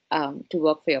to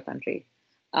work for your country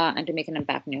and to make an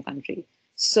impact in your country.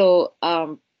 So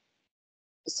some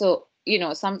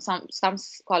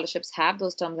scholarships have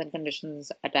those terms and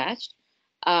conditions attached,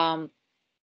 and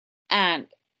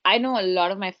I know a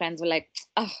lot of my friends were like,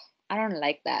 "Oh, I don't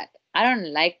like that. I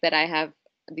don't like that I have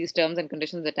these terms and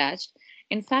conditions attached.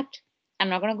 In fact, I'm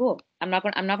not going to go. I'm not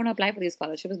going to apply for these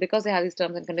scholarships because they have these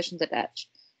terms and conditions attached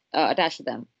to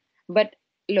them." But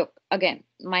look, again,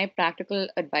 my practical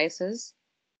advice is,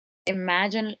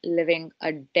 imagine living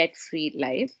a debt-free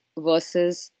life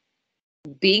versus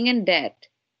being in debt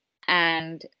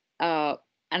and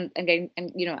getting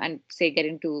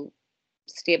to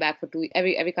stay back for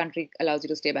every country allows you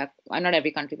to stay back. Not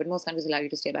every country, but most countries allow you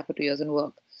to stay back for 2 years and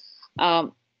work.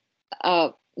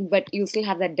 But you still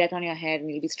have that debt on your head and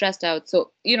you'll be stressed out.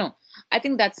 So, I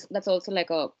think that's also like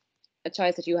a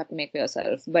choice that you have to make for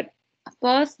yourself. But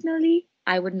personally,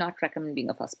 I would not recommend being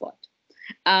a passport.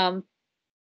 All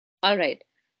right.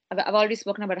 I've already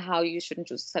spoken about how you shouldn't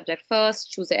choose the subject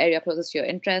first, choose the area closest to your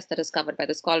interest that is covered by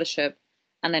the scholarship,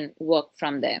 and then work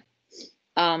from there.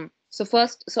 So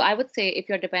I would say, if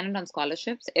you're dependent on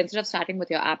scholarships, instead of starting with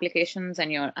your applications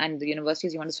and the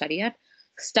universities you want to study at,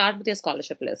 start with your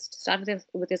scholarship list. Start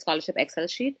with your scholarship Excel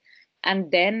sheet,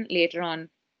 and then later on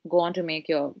go on to make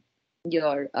your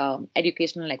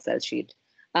educational Excel sheet.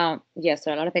 Yes,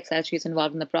 there are a lot of Excel sheets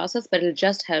involved in the process, but it'll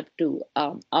just help to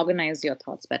organize your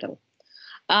thoughts better.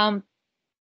 Oh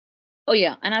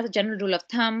yeah, and as a general rule of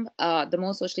thumb, the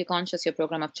more socially conscious your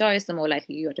program of choice, the more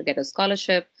likely you are to get a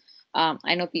scholarship.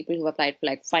 I know people who applied for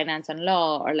like finance and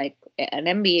law, or like an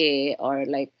MBA, or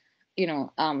like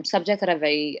subjects that are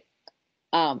very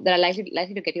that are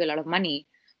likely to get you a lot of money,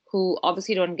 who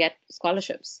obviously don't get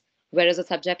scholarships. Whereas a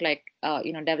subject like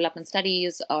development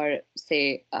studies, or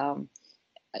say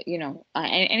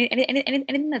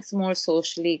anything that's more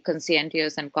socially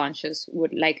conscientious and conscious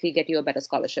would likely get you a better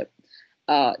scholarship.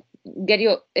 It'll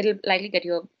likely get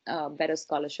you a better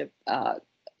scholarship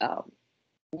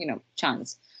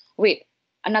chance. Wait,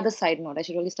 another side note. I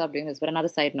should really stop doing this, but another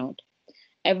side note.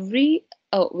 Leah,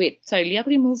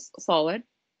 could you move forward?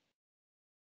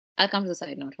 I'll come to the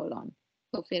side note. Hold on.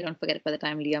 Hopefully I don't forget it by the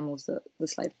time Leah moves the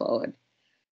slide forward.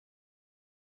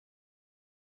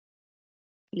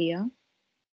 Leah?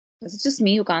 Is it just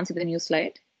me who can't see the new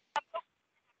slide?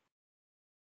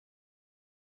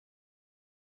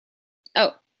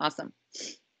 Oh, awesome.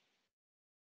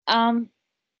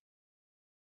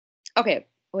 Okay,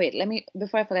 wait,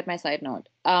 before I forget my side note,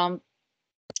 a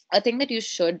thing that you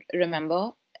should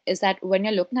remember is that when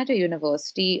you're looking at a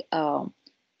university, a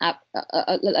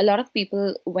lot of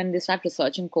people, when they start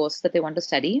researching courses that they want to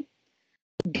study,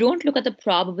 don't look at the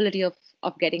probability of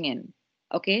getting in,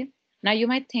 okay? Now you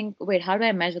might think, wait, how do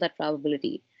I measure that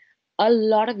probability? A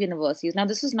lot of universities, now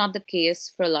this is not the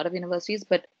case for a lot of universities,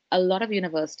 but a lot of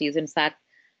universities, in fact,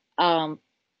 and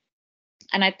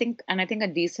I think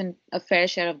a fair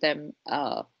share of them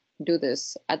do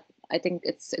this. I think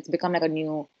it's become like a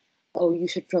new, you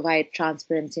should provide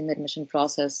transparency in the admission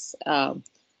process,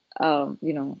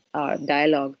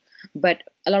 dialogue. But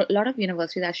a lot of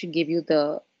universities actually give you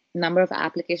the number of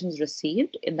applications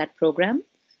received in that program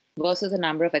versus the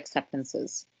number of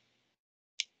acceptances.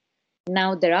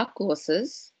 Now there are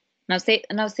courses. Now say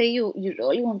you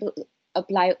really want to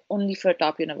apply only for a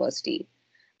top university,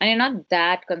 and you're not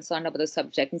that concerned about the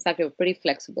subject. In fact, you're pretty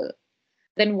flexible.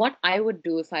 Then what I would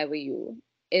do if I were you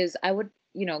is I would,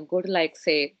 go to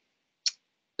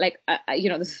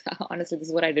honestly, this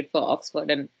is what I did for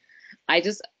Oxford, and I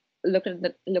just look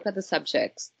at the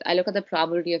subjects. I look at the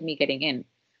probability of me getting in,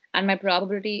 and the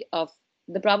probability of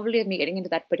me getting into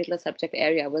that particular subject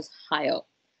area was higher.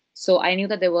 So I knew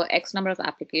that there were X number of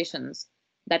applications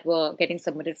that were getting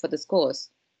submitted for this course,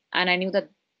 and I knew that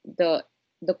the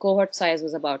cohort size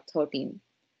was about 13.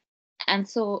 And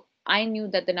so I knew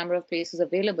that the number of places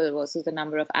available versus the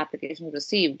number of applications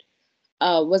received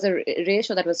was a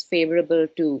ratio that was favorable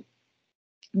to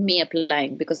me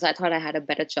applying because I thought I had a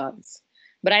better chance.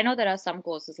 But I know there are some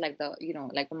courses like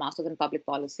like the Masters in Public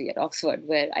Policy at Oxford,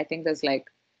 where I think there's like,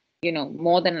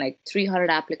 more than like 300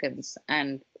 applicants,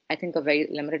 and I think a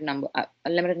limited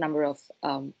number of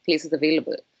places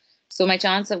available. So my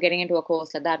chance of getting into a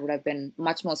course like that would have been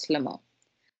much more slimmer.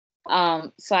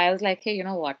 So I was like, hey, you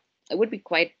know what? It would be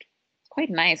quite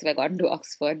nice if I got into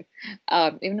Oxford,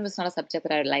 even if it's not a subject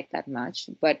that I like that much.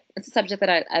 But it's a subject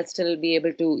that I'll still be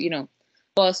able to,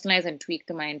 personalize and tweak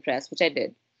to my interest, which I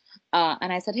did.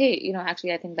 And I said, hey,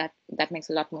 actually, I think that makes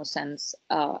a lot more sense.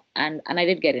 And I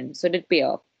did get in, so it did pay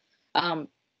off.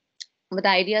 But the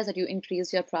idea is that you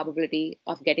increase your probability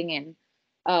of getting in,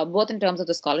 both in terms of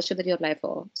the scholarship that you apply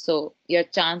for. So your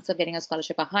chance of getting a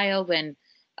scholarship are higher when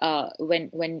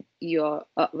you're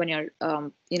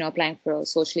applying for a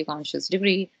socially conscious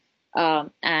degree,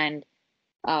 and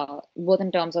both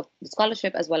in terms of the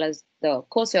scholarship as well as the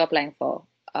course you're applying for.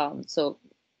 So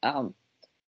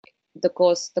the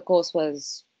course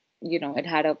was, it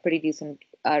had a pretty decent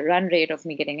run rate of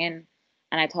me getting in,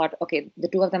 and I thought, okay, the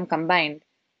two of them combined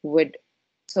would.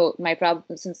 So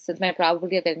since my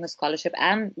probability of getting a scholarship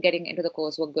and getting into the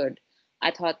course were good,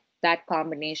 I thought that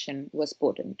combination was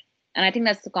potent, and I think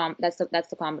that's the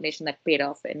combination that paid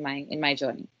off in my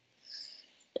journey.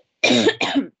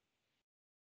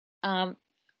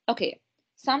 Okay,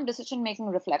 some decision-making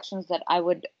reflections that I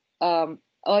would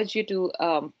urge you to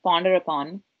ponder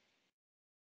upon.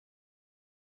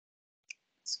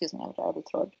 Excuse me, I have a terrible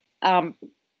throat.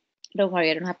 Don't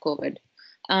worry, I don't have COVID.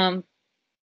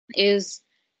 Is,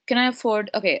 can I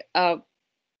afford? Okay.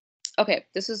 Okay.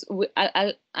 This is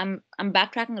I'm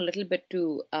backtracking a little bit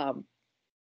to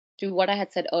what I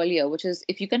had said earlier, which is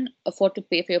if you can afford to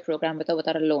pay for your program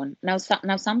without a loan. Now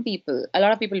some people, a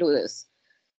lot of people do this.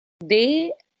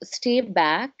 They stay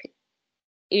back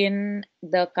in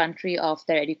the country of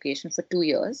their education for 2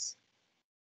 years.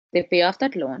 They pay off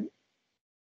that loan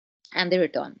and they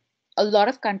return. A lot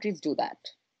of countries do that.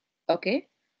 Okay.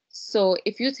 So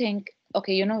if you think,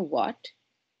 okay, you know what?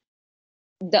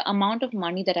 The amount of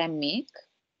money that I make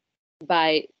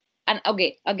and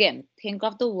okay, again, think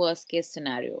of the worst case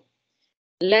scenario.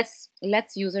 Let's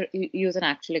use an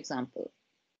actual example.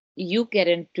 You get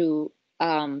into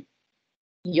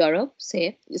Europe,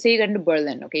 say you get into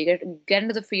Berlin, okay, you get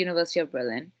into the Free University of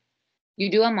Berlin. You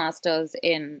do a master's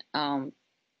in I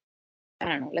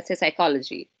don't know, let's say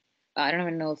psychology. I don't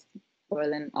even know if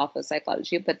Berlin offers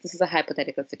psychology, but this is a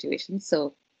hypothetical situation,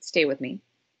 so stay with me.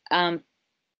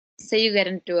 Say you get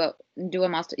into do a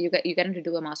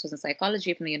master's in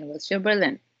psychology from the University of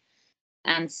Berlin,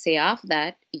 and say after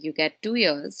that you get 2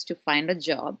 years to find a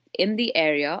job in the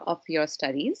area of your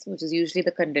studies, which is usually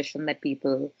the condition that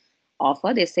people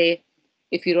offer. They say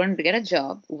if you don't get a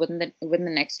job within the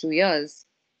next 2 years,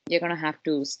 you're going to have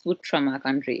to scoot from our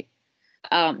country.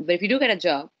 But if you do get a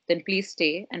job, then please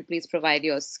stay and please provide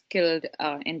your skilled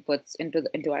inputs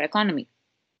into our economy.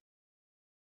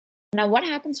 Now, what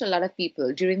happens to a lot of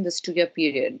people during this 2-year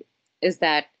period is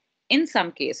that in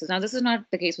some cases, now this is not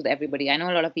the case with everybody. I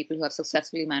know a lot of people who have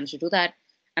successfully managed to do that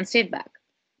and stayed back.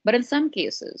 But in some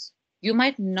cases, you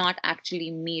might not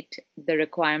actually meet the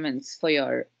requirements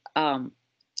for the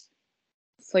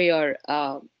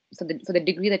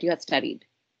degree that you had studied,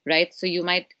 right? So you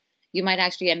might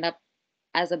actually end up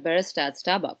as a barista at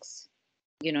Starbucks,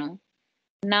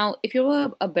 Now, if you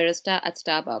were a barista at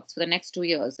Starbucks for the next 2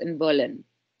 years in Berlin,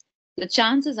 the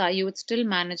chances are you would still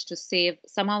manage to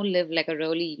somehow live like a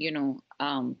really,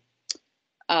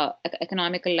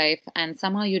 economical life, and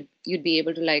somehow you'd be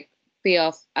able to like pay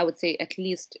off, I would say, at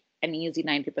least an easy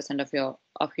 90%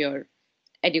 of your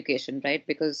education, right?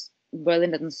 Because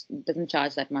Berlin doesn't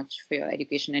charge that much for your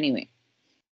education anyway.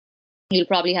 You'll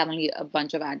probably have only a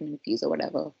bunch of admin fees or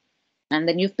whatever, and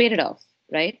then you've paid it off,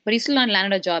 right? But you still not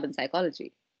landed a job in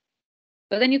psychology.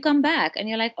 But then you come back and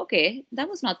you're like, okay, that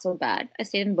was not so bad. I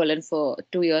stayed in Berlin for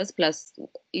 2 years plus,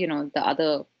 the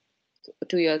other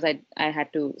 2 years I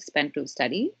had to spend to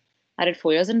study. I did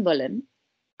 4 years in Berlin.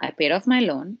 I paid off my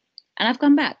loan and I've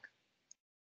come back.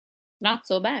 Not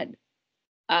so bad.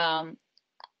 So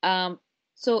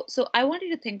I want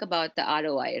you to think about the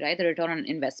ROI, right? The return on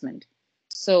investment.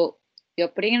 So you're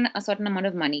putting in a certain amount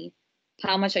of money.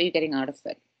 How much are you getting out of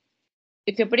it?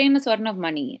 If you're putting in a certain amount of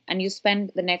money and you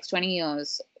spend the next 20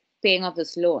 years paying off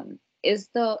this loan, is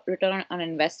the return on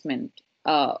investment,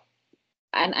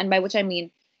 and by which I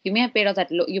mean, you may have paid off that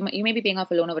loan, you may be paying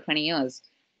off a loan over 20 years,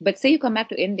 but say you come back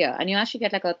to India and you actually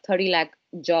get like a 30 lakh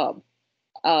job,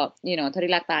 30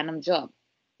 lakh per annum job.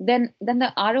 then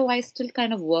the ROI still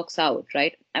kind of works out,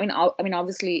 right? I mean,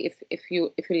 obviously, if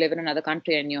you live in another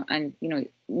country and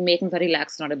making 30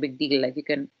 lakhs is not a big deal. Like you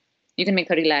can make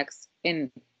 30 lakhs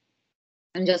in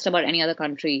just about any other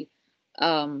country,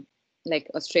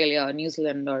 like Australia or New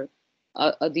Zealand or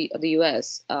the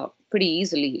US, pretty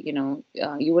easily.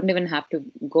 You wouldn't even have to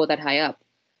go that high up.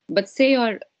 But say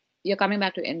you're coming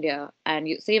back to India and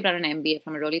you say you've done an MBA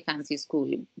from a really fancy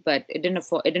school, but it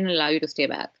didn't allow you to stay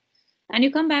back, and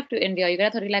you come back to India, you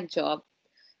get a 30 lakh job,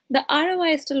 the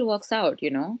ROI still works out.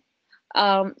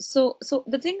 So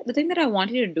the thing that I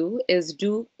want you to do is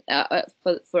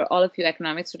for all of you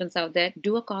economic students out there,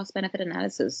 do a cost benefit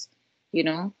analysis. You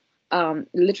know,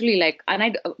 literally, like,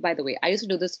 and by the way, I used to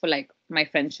do this for like my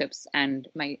friendships and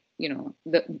my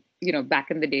back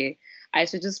in the day, I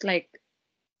used to just like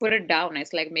put it down. I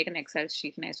used to like make an Excel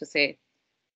sheet and I used to say,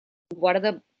 what are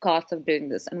the costs of doing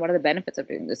this and what are the benefits of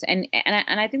doing this, and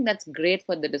I think that's great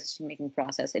for the decision making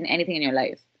process in anything in your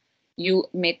life. You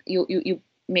make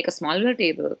a small little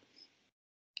table,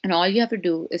 and all you have to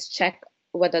do is check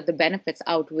whether the benefits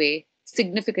outweigh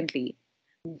significantly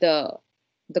the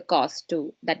cost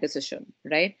to that decision,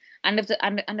 right? And if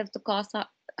the costs are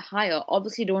higher,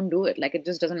 obviously don't do it. Like, it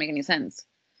just doesn't make any sense.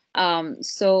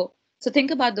 So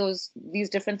think about these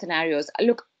different scenarios.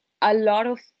 Look, a lot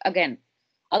of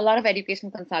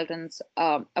education consultants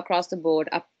across the board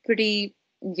are pretty,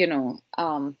 they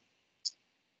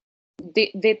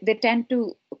tend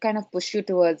to kind of push you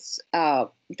towards a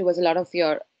lot of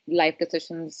your life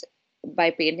decisions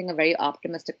by painting a very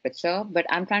optimistic picture. But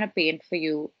I'm trying to paint for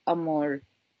you a more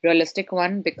realistic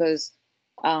one, because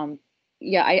I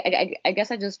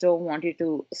guess I just don't want you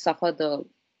to suffer the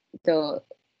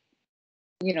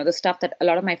stuff that a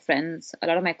lot of my friends, a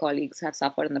lot of my colleagues have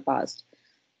suffered in the past.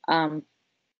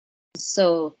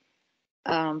 So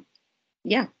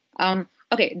yeah.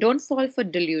 Okay, don't fall for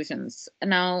delusions.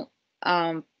 Now,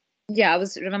 I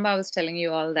was telling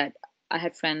you all that I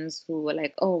had friends who were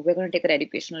like, oh, we're going to take an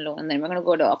educational loan and then we're going to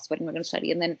go to Oxford and we're going to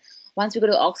study. And then once we go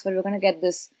to Oxford, we're going to get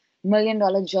this $1 million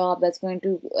job that's going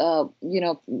to,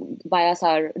 buy us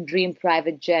our dream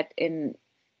private jet in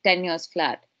 10 years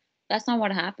flat. That's not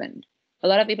what happened. A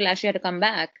lot of people actually had to come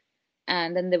back,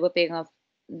 and then they were paying off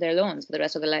their loans for the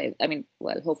rest of their life. I mean,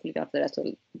 well, hopefully not for the rest of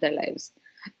their lives.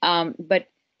 But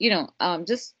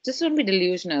just don't be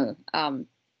delusional.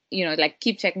 Like,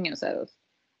 keep checking yourself.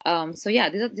 So yeah,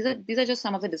 these are just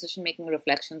some of the decision making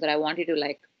reflections that I want you to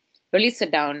like really sit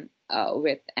down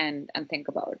with and think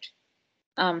about.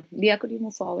 Leah, could you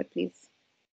move forward, please?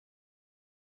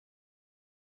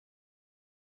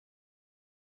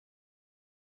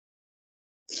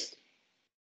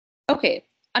 Okay,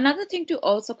 another thing to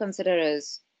also consider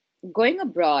is going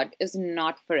abroad is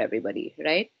not for everybody,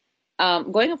 right?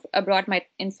 Going abroad might,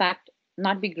 in fact,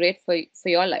 not be great for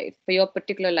your life, for your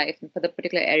particular life, and for the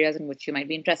particular areas in which you might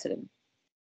be interested in.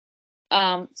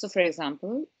 So, for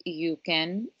example, you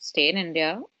can stay in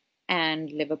India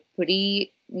and live a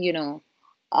pretty,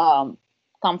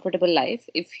 comfortable life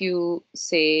if you,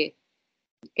 say,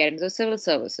 get into the civil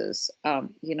services.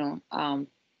 In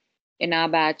our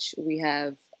batch, we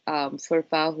have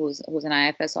Furfa, who's an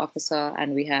IFS officer,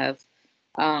 and we have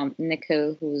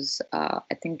Nikhil, who's I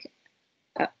think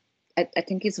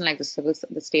he's in like the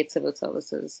state civil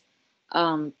services.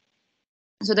 So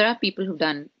there are people who've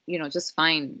done just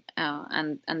fine,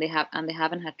 and they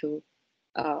haven't had to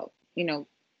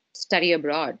study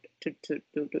abroad to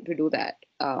do that.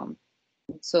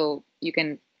 So you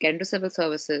can get into civil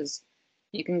services,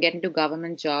 you can get into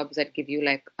government jobs that give you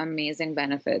like amazing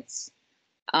benefits,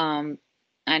 and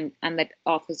that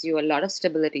offers you a lot of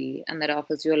stability, and that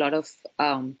offers you a lot of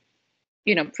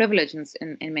privilege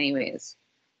in many ways.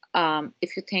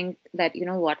 If you think that,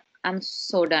 what, I'm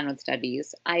so done with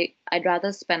studies, I'd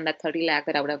rather spend that 30 lakh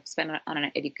that I would have spent on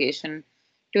an education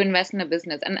to invest in a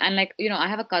business. And like, I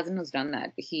have a cousin who's done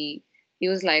that. He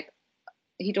was like,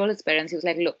 he told his parents, he was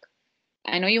like, look,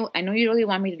 I know you really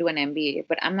want me to do an MBA,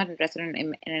 but I'm not interested in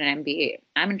an MBA.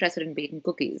 I'm interested in baking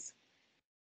cookies.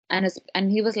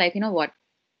 And he was like, you know what,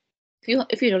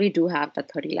 if you really do have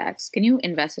that 30 lakhs, can you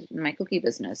invest it in my cookie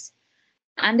business?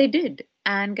 And they did.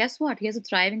 And guess what? He has a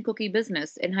thriving cookie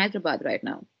business in Hyderabad right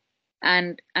now,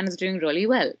 and is doing really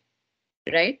well,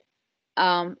 right?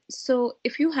 So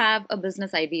if you have a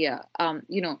business idea,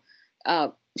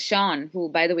 Sean, who,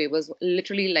 by the way, was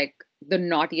literally like the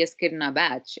naughtiest kid in our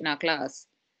batch, in our class,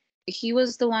 he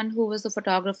was the one who was the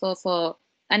photographer for,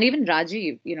 and even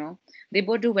Rajiv, they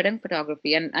both do wedding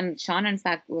photography, and Sean, in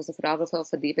fact, was the photographer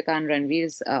for Deepika and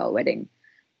Ranveer's wedding.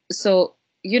 So,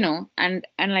 and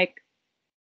like,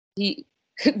 he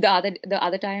the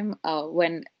other time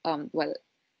when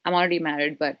I'm already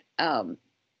married, but uh,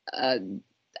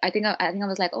 I think I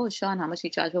was like, oh, Sean, how much do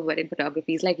you charge for wedding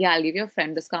photography? He's like, yeah, I'll give you a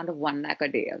friend discount of 1 lakh a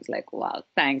day. I was like, wow,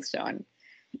 thanks, Sean.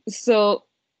 So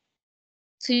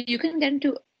you can get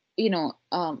into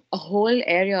a whole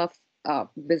area of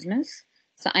business.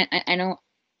 So I know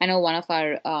one of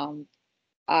our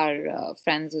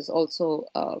friends is also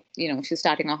she's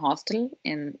starting a hostel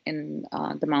in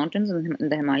the mountains in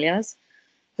the Himalayas.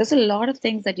 There's a lot of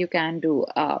things that you can do,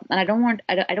 and I don't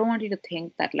want you to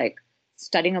think that like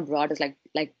studying abroad is like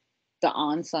the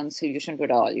answer and solution to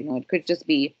it all. It could just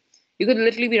be, you could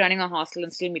literally be running a hostel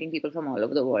and still meeting people from all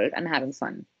over the world and having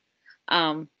fun.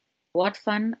 um what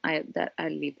fun, I'll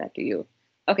leave that to you.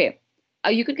 Okay.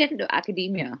 You could get into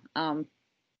academia.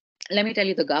 Let me tell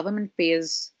you, the government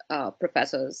pays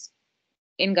professors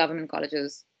in government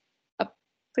colleges a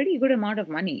pretty good amount of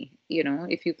money.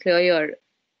 If you clear your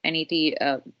NET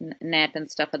net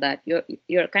and stuff like that,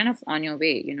 you're kind of on your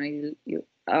way.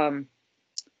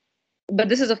 But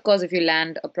this is, of course, if you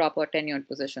land a proper tenured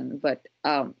position. But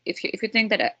if you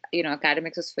think that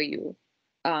academics is for you,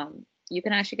 you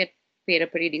can actually get paid a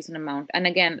pretty decent amount. And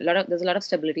again, there's a lot of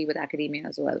stability with academia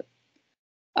as well.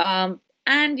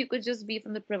 And you could just be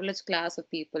from the privileged class of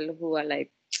people who are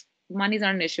like, money's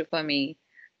not an issue for me.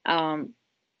 um,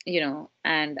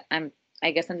 and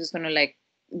I guess I'm just gonna like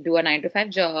do a 9 to 5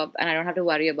 job, and I don't have to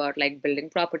worry about like building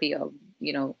property or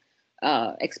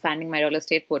expanding my real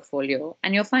estate portfolio,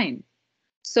 and you're fine.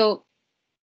 So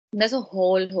there's a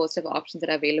whole host of options that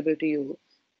are available to you.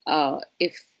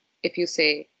 If you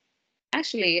say,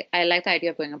 actually, I like the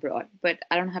idea of going abroad, but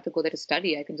I don't have to go there to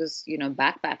study. I can just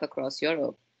backpack across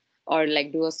Europe, or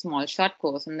like do a small short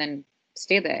course and then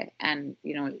stay there and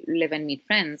live and meet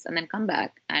friends and then come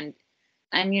back, and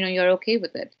you're okay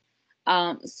with it.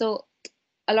 So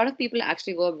a lot of people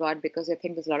actually go abroad because they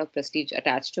think there's a lot of prestige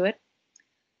attached to it.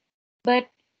 But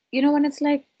when it's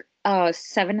like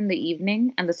 7 in the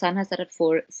evening and the sun has set at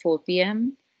 4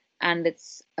 p.m. and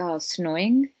it's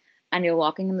snowing, and you're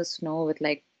walking in the snow with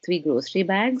like 3 grocery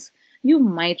bags, you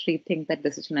might rethink that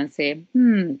decision and say,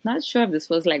 not sure if this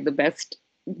was like the best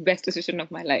decision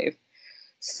of my life.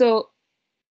 So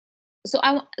so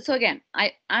again,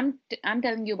 I'm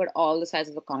telling you about all the sides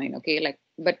of the coin, okay? Like,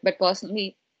 but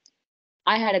personally,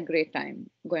 I had a great time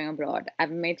going abroad.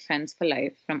 I've made friends for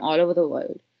life from all over the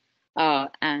world,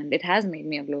 and it has made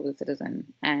me a global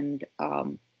citizen. And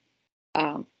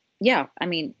yeah, I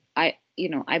mean, I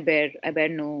bear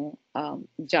no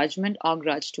judgment or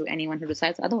grudge to anyone who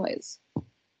decides otherwise.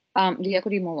 Leah,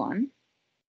 could you move on?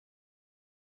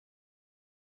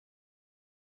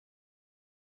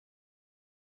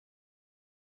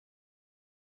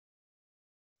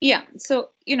 Yeah. So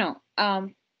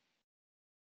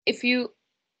if you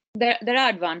there are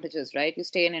advantages, right? You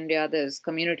stay in India, there's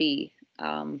community,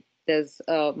 there's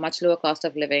a much lower cost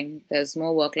of living, there's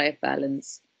more work-life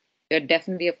balance. You're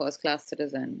definitely a first-class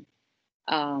citizen,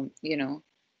 um, you know,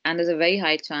 and there's a very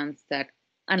high chance that,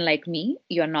 unlike me,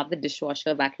 you're not the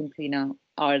dishwasher, vacuum cleaner,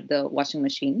 or the washing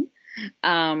machine.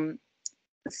 Um,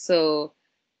 so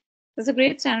there's a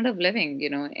great standard of living,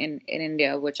 in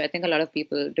India, which I think a lot of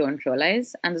people don't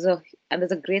realize. And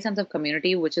there's a great sense of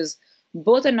community, which is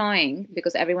both annoying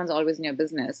because everyone's always in your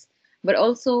business, but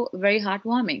also very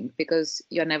heartwarming because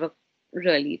you're never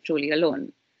really truly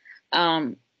alone.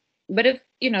 Um, but if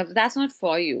that's not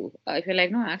for you, if you're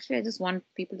like, no, actually, I just want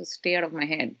people to stay out of my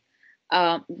head,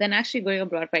 then actually going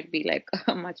abroad might be like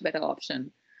a much better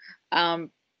option.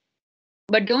 Um,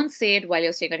 but don't say it while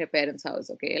you're staying at your parents' house,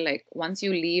 okay? Like once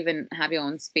you leave and have your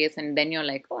own space, and then you're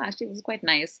like, oh, actually, this is quite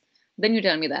nice. Then you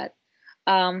tell me that.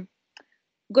 Um,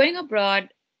 Going abroad,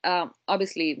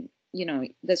 obviously,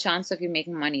 the chance of you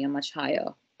making money are much higher.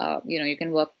 You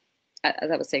can work,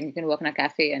 as I was saying, you can work in a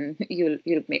cafe and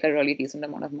you'll make a really decent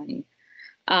amount of money.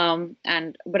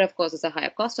 But of course, it's a higher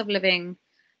cost of living.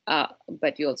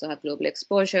 But you also have global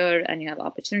exposure and you have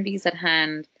opportunities at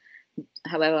hand.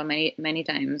 However, many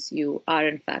times you are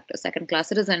in fact a second-class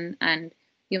citizen, and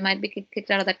you might be kicked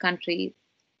out of that country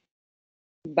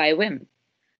by whim.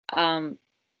 Um,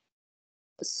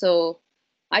 so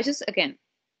I just, again,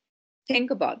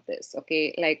 think about this,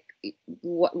 okay? Like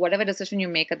whatever decision you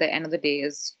make at the end of the day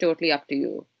is totally up to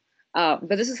you. But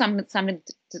this is something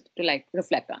to like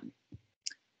reflect on.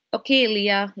 Okay,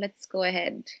 Leah, let's go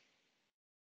ahead.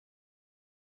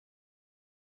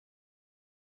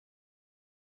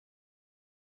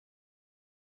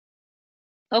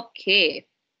 Okay.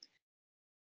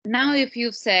 Now, if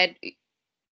you've said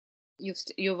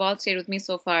you've all stayed with me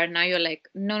so far, now you're like,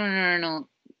 no, no, no, no, no,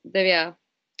 Divya,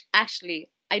 actually,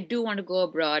 I do want to go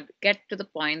abroad. Get to the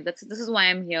point. This is why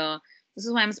I'm here. This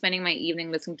is why I'm spending my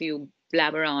evening listening to you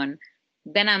blabber on.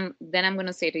 then I'm going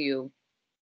to say to you,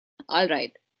 all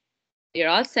right, you're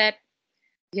all set.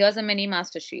 Here's a mini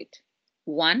master sheet.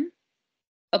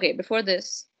 Okay, before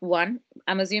this, I'm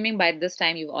assuming by this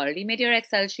time you've already made your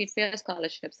Excel sheet for your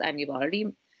scholarships and you've already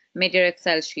made your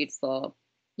Excel sheet for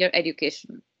your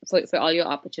education, for all your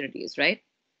opportunities, right?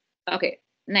 Okay,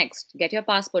 next, get your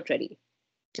passport ready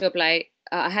to apply.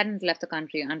 I hadn't left the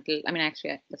country until,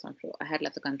 actually, that's not true. I had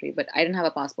left the country, but I didn't have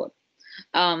a passport.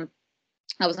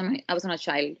 I was on a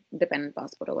child dependent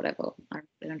passport or whatever. I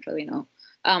don't really know.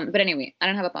 But anyway, I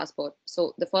don't have a passport.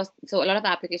 So a lot of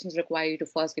applications require you to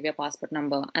first give your passport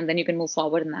number, and then you can move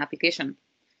forward in the application.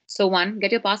 So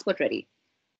get your passport ready.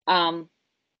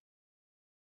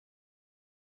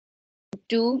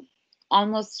 2,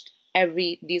 almost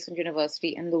every decent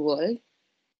university in the world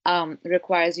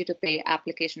requires you to pay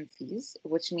application fees,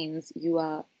 which means you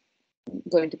are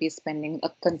going to be spending a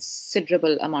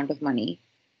considerable amount of money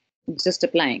just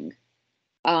applying.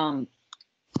 I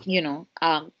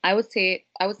would say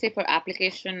for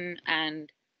application and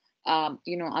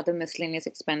other miscellaneous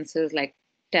expenses like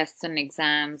tests and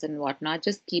exams and whatnot,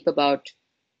 just keep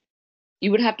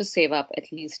you would have to save up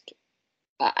at least.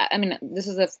 This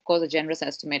is of course a generous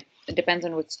estimate. It depends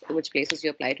on which places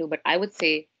you apply to, but I would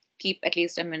say keep at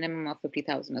least a minimum of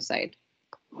 50,000 aside.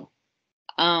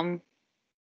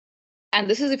 And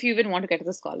this is if you even want to get to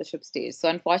the scholarship stage. So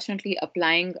unfortunately,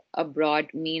 applying abroad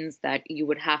means that you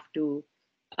would have to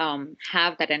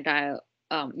have that entire,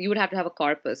 you would have to have a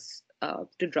corpus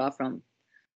to draw from.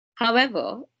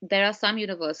 However, there are some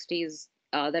universities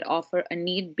that offer a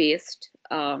need-based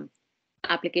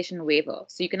application waiver.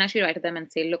 So you can actually write to them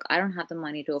and say, look, I don't have the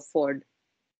money to afford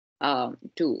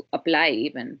to apply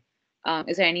even.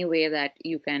 Is there any way that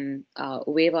you can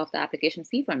waive off the application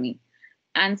fee for me?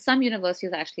 And some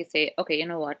universities actually say, okay, you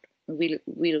know what, we'll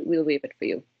waive it for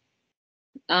you.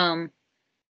 And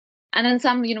then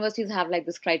some universities have like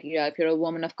this criteria, if you're a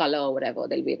woman of color or whatever,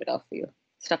 they'll waive it off for you,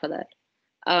 stuff like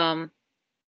that.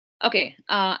 Okay,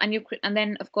 and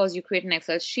then of course you create an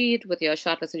Excel sheet with your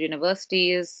shortlisted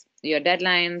universities, your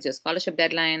deadlines, your scholarship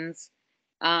deadlines.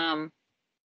 Now,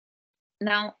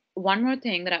 one more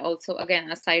thing that I also, again,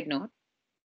 a side note,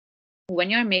 when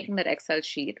you're making that Excel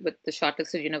sheet with the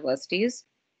shortlisted universities,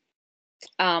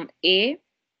 A,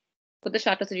 put the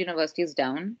shortlisted universities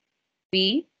down.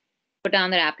 B, put down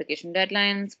their application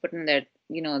deadlines, put in their,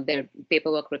 their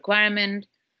paperwork requirement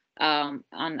on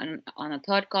a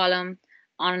third column.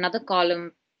 On another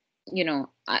column, and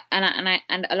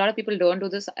a lot of people don't do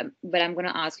this, but I'm going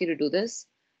to ask you to do this.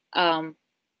 On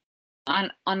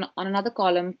another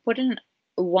column, put in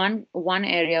one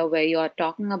area where you are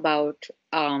talking about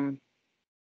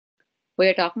where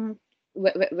you're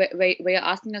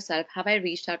asking yourself, have I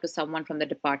reached out to someone from the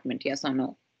department, yes or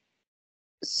no?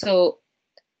 So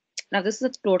now this is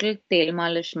a total tail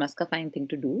malish maskafying thing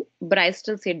to do, but I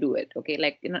still say do it, okay?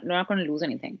 Like, you're not going to lose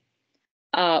anything.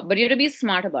 But you have to be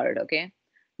smart about it, okay?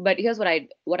 But here's what I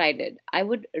did. I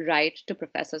would write to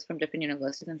professors from different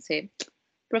universities and say,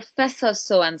 Professor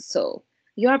so-and-so,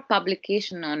 your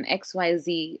publication on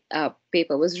XYZ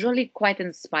paper was really quite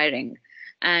inspiring.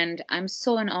 And I'm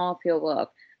so in awe of your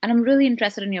work. And I'm really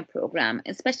interested in your program,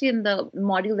 especially in the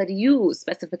module that you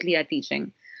specifically are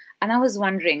teaching. And I was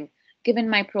wondering, given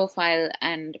my profile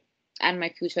and my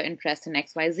future interest in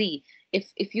XYZ,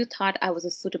 if you thought I was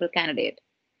a suitable candidate.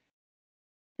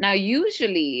 Now,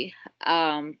 usually,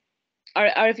 or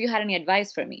if you had any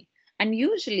advice for me, and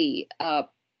usually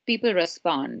people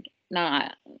respond.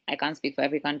 Now, I can't speak for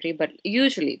every country, but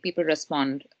usually people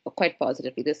respond quite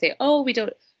positively. They say, oh,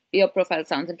 your profile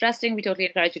sounds interesting. We totally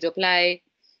encourage you to apply,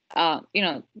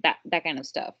 that kind of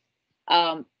stuff.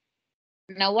 Now,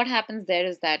 what happens there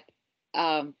is that,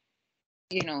 the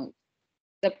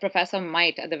professor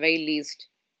might, at the very least,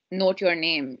 note your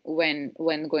name when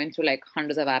going through like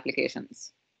hundreds of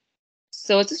applications.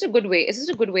 So it's just a good way. It's just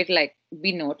a good way to like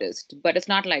be noticed, but it's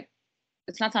not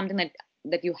something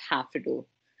that you have to do.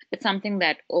 It's something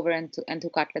that over and to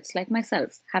cutlets like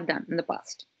myself have done in the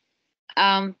past.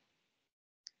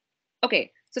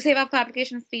 Okay, so save up for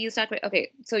application fees.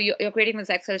 Okay, so you're creating this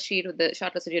Excel sheet with the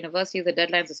shortlisted universities, the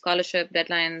deadlines, the scholarship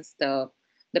deadlines, the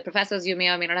professors you may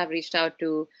or may not have reached out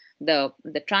to, the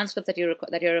transcripts that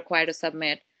you're required to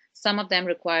submit. Some of them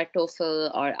require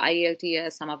TOEFL or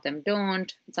IELTS, some of them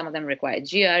don't. Some of them require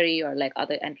GRE or like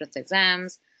other entrance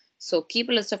exams. So keep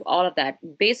a list of all of that.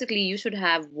 Basically, you should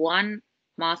have one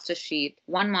master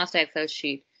Excel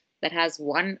sheet that has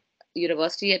one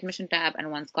university admission tab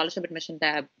and one scholarship admission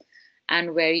tab,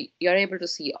 and where you're able to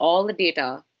see all the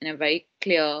data in a very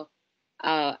clear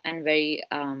and very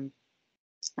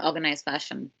organized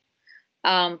fashion.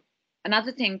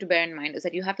 Another thing to bear in mind is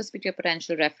that you have to speak to your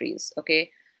potential referees.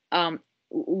 Okay,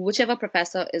 whichever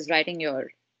professor is writing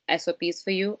your SOPs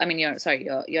for you, I mean your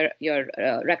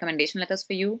recommendation letters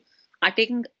for you, are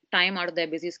taking time out of their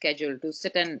busy schedule to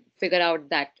sit and figure out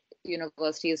that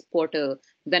university's portal,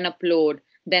 then upload,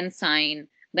 then sign,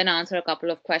 then answer a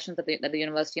couple of questions that the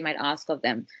university might ask of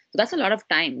them. So that's a lot of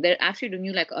time. They're actually doing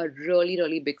you like a really,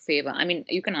 really big favor. I mean,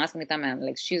 you can ask Anita ma'am,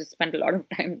 like she's spent a lot of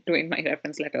time doing my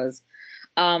reference letters.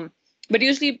 But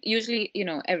usually,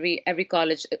 every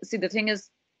college, see, the thing is,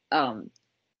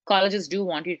 colleges do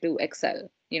want you to excel.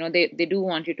 They do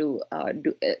want you to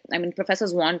do. I mean,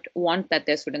 professors want that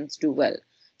their students do well.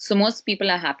 So most people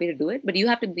are happy to do it, but you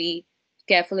have to be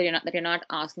careful that you're not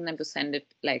asking them to send it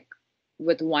like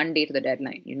with one day to the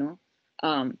deadline.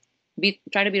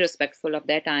 Try to be respectful of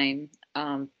their time.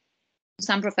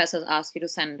 Some professors ask you to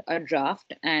send a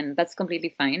draft, and that's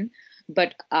completely fine.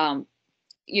 But the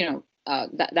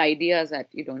idea is that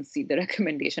you don't see the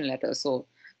recommendation letter. So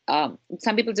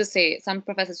some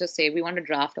professors just say, we want a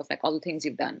draft of like all the things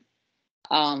you've done.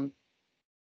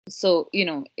 So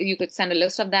you could send a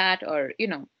list of that, or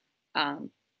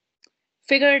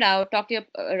figure it out, talk to your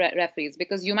referees,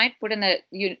 because you might put in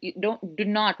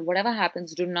whatever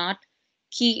happens, do not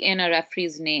key in a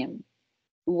referee's name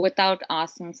without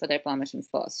asking for their permission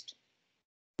first.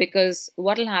 Because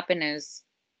what will happen is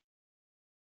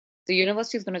the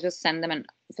university is going to just send them in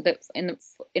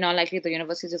all likelihood, the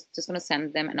university is just going to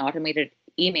send them an automated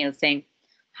email saying,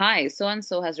 hi,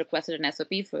 so-and-so has requested an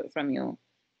SOP from you.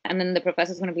 And then the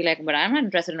professor is going to be like, but I'm not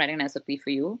interested in writing an SOP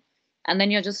for you. And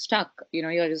then you're just stuck.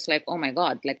 You're just like, oh my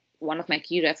God, like one of my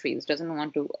key referees doesn't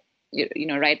want to,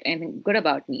 write anything good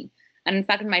about me. And in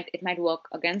fact, it might work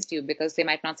against you, because they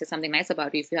might not say something nice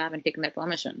about you if you haven't taken their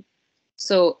permission.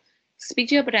 So speak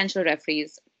to your potential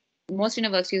referees. Most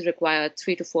universities require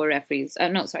 3 to 4 referees.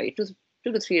 2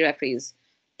 to 3 referees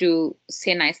to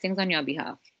say nice things on your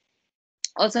behalf.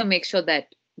 Also, make sure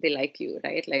that they like you,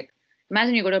 right? Like,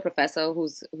 imagine you go to a professor who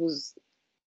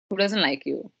doesn't like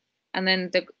you, and then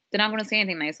they're not going to say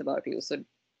anything nice about you. So,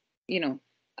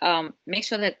 make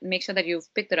sure that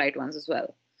you've picked the right ones as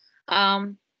well.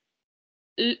 And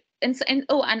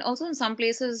also in some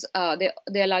places,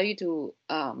 they allow you to.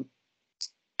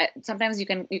 Sometimes you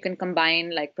can combine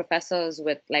like professors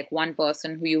with like one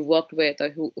person who you worked with,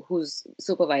 or who's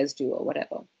supervised you, or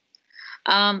whatever.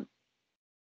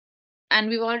 And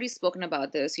we've already spoken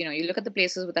about this. You look at the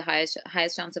places with the highest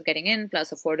chance of getting in, plus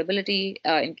affordability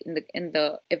in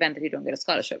the event that you don't get a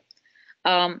scholarship.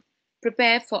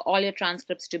 Prepare for all your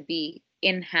transcripts to be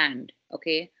in hand.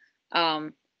 Okay.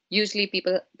 Usually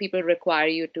people require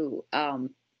you to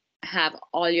have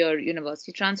all your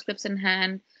university transcripts in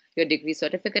hand, your degree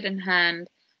certificate in hand.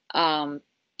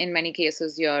 In many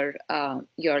cases, your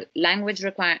language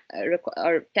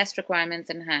or test requirements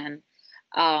in hand.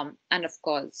 And of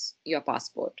course, your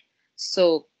passport.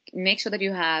 So make sure that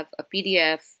you have a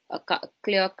PDF, a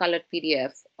clear colored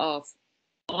PDF of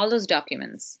all those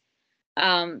documents.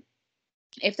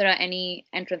 If there are any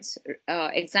entrance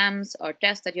exams or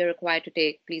tests that you're required to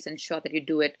take, please ensure that you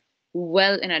do it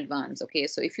well in advance. Okay,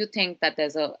 so if you think that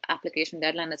there's an application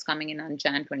deadline that's coming in on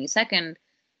Jan 22nd,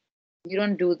 you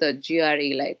don't do the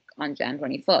GRE like on Jan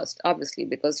 21st, obviously,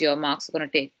 because your marks are going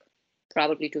to take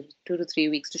probably 2 to 3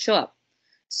 weeks to show up.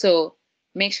 So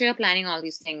make sure you're planning all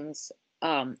these things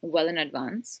well in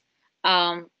advance.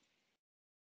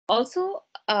 Also,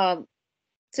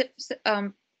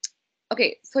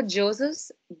 okay, for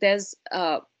Joseph's, there's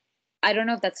I don't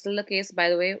know if that's still the case, by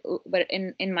the way, but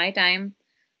in my time,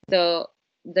 the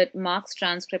marks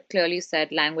transcript clearly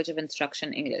said language of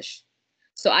instruction English.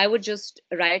 So I would just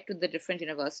write to the different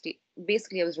university.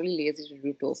 Basically, I was really lazy to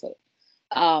do TOEFL,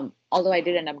 although I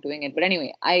did end up doing it. But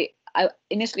anyway, I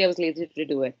initially I was lazy to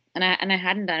do it, and I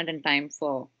hadn't done it in time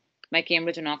for my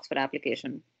Cambridge and Oxford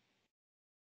application.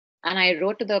 And I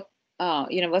wrote to the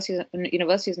universities,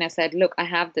 and I said, look, I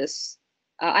have this.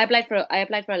 I applied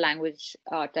for a language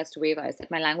test waiver. I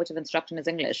said my language of instruction is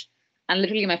English, and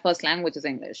literally my first language is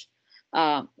English.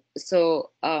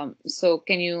 So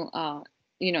can you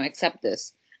accept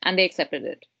this? And they accepted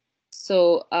it.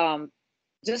 So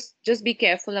just be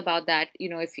careful about that.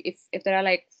 If there are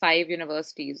like 5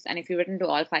 universities, and if you've written to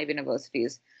all 5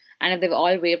 universities, and if they've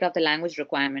all waived off the language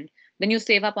requirement, then you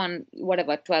save up on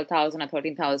whatever 12,000 or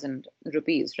 13,000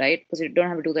 rupees, right? Because you don't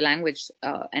have to do the language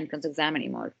entrance exam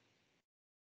anymore.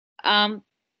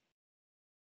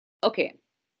 Okay.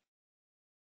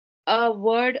 A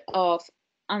word of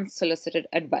unsolicited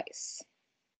advice.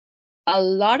 A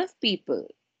lot of people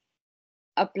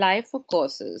apply for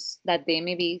courses that they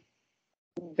may be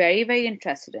very, very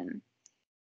interested in,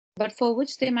 but for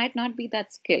which they might not be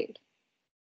that skilled.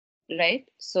 right?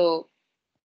 So,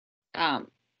 I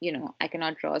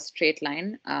cannot draw a straight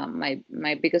line.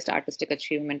 My biggest artistic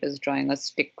achievement is drawing a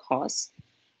stick horse.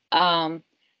 And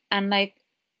like,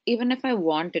 even if I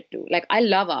wanted to, like, I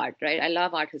love art, right? I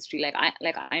love art history.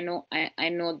 I know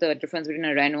the difference between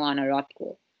a Renoir and a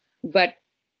Rothko. But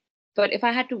if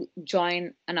I had to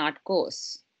join an art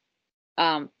course,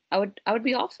 I would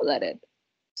be awful at it.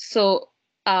 So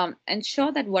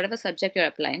ensure that whatever subject you're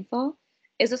applying for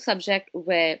is a subject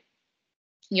where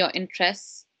your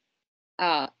interests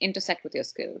intersect with your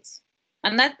skills,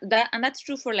 and that's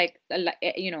true for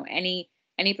any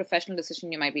professional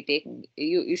decision you might be taking.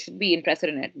 You should be interested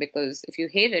in it, because if you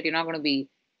hate it,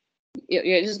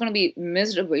 you're just going to be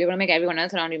miserable. You're going to make everyone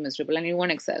else around you miserable, and you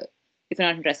won't excel if you're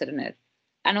not interested in it.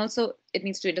 And also, it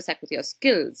needs to intersect with your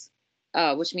skills,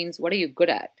 which means what are you good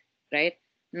at, right?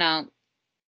 Now,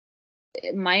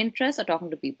 my interests are talking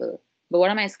to people, but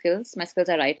what are my skills? My skills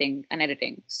are writing and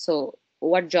editing. So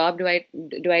what job do I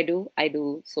do? I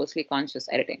do socially conscious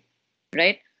editing,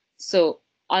 right? So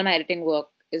all my editing work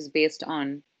is based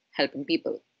on helping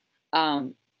people.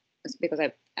 It's because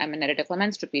I'm an editor for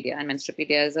Menstrupedia, and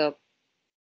Menstrupedia is a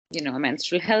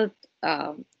menstrual health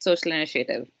social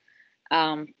initiative,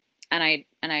 and I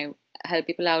help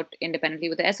people out independently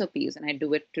with the SOPs, and I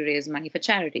do it to raise money for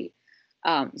charity.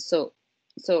 So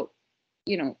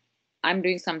I'm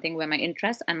doing something where my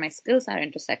interests and my skills are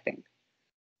intersecting.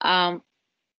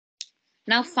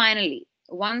 Now, finally,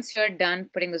 once you're done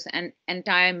putting this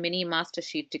entire mini master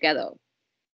sheet together,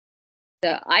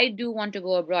 the I do want to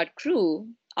go abroad crew,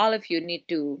 all of you need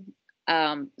to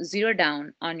zero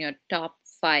down on your top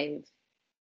 5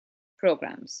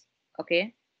 programs,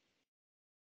 okay?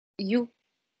 You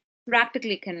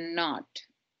practically cannot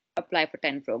apply for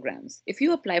 10 programs. If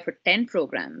you apply for 10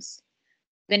 programs,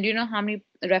 then do you know how many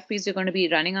referees you're going to be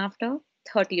running after?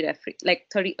 30 referees, like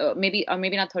 30, maybe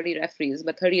not 30 referees,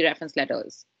 but 30 reference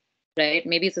letters, right?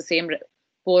 Maybe it's the same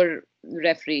poor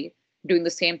referee doing the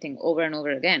same thing over and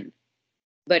over again.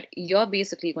 But you're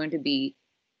basically going to be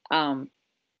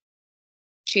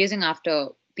chasing after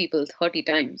people 30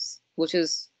 times, which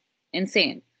is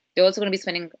insane. They're also going to be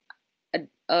spending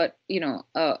a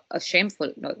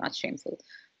shameful, no, not shameful.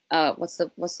 What's the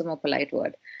more polite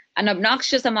word? An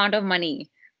obnoxious amount of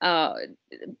money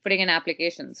putting in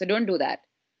applications. So don't do that.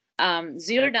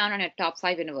 Zero down on your top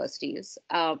 5 universities.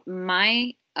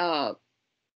 My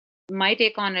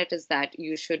take on it is that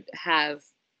you should have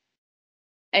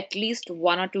at least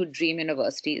 1 or 2 dream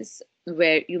universities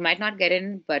where you might not get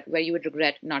in, but where you would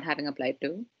regret not having applied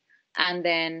to, and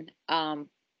then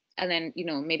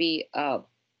maybe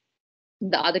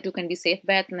the other 2 can be safe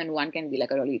bets, and then 1 can be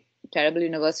like a really terrible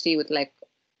university with like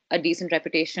a decent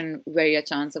reputation where your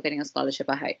chance of getting a scholarship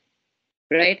are high,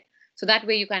 right? So that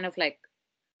way you kind of like,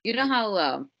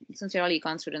 how since you're all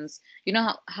econ students,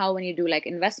 how when you do like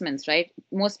investments, right?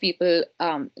 Most people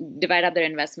divide up their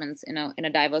investments in a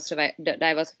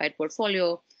diversified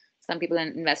portfolio. Some people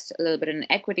invest a little bit in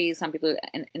equity. Some people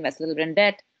invest a little bit in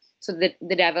debt. So they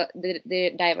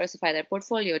diversify their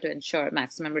portfolio to ensure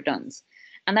maximum returns.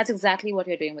 And that's exactly what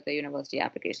you're doing with the university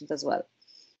applications as well.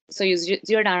 So you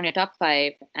zero down on your top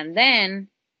 5, and then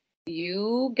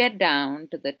you get down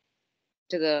to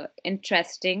the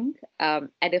interesting,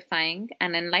 edifying,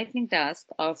 and enlightening task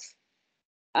of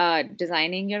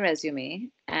designing your resume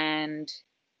and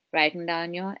writing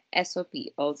down your SOP,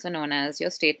 also known as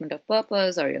your statement of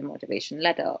purpose or your motivation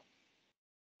letter.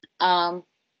 Oh,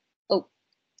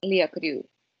 Leah, could you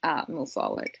move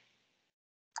forward?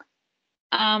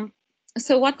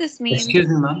 So what this means... Excuse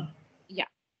me, ma'am. Yeah.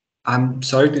 I'm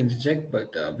sorry to interject,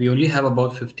 but we only have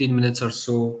about 15 minutes or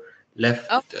so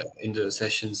left in the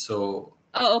session, so...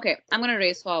 Oh, okay. I'm going to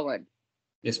race forward.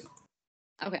 Yes, ma'am.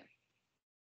 Okay.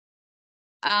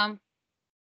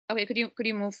 Okay, could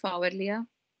you move forward, Leah?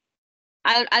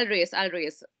 I'll race.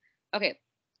 Okay.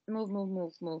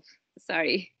 Move.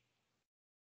 Sorry.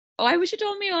 Oh, I wish you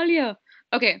told me earlier.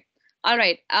 Okay. All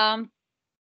right. An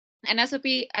SOP,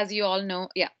 as you all know,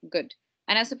 yeah, good.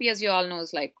 An SOP, as you all know,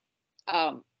 is like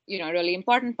a really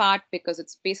important part because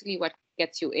it's basically what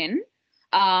gets you in.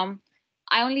 I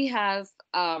only have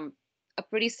a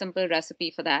pretty simple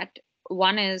recipe for that.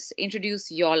 One is introduce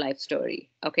your life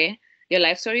story. Okay, your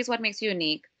life story is what makes you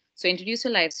unique. So introduce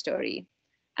your life story,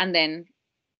 and then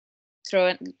throw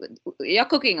in your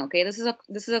cooking. Okay, this is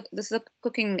a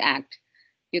cooking act.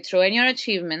 You throw in your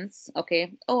achievements.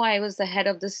 Okay, oh, I was the head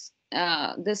of this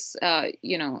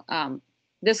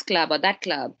this club or that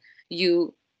club.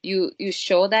 You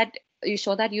show that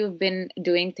you've been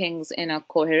doing things in a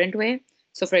coherent way.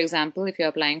 So, for example, if you're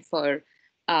applying for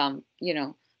an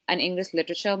English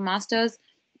literature master's,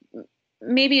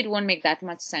 maybe it won't make that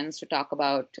much sense to talk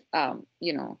about,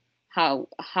 you know, how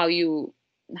you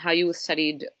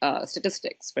studied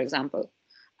statistics, for example.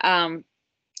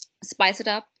 Spice it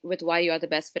up with why you're the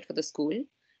best fit for the school.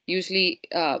 Usually,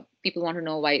 people want to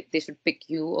know why they should pick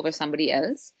you over somebody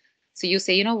else. So you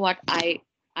say, you know what,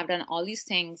 I've done all these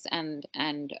things, and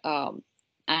I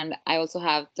also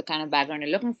have the kind of background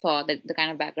you're looking for, the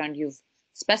kind of background you've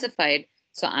specified.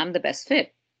 So I'm the best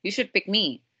fit. You should pick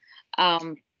me.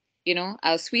 Um, you know,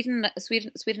 sweeten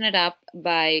it up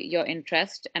by your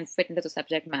interest and fit into the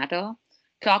subject matter.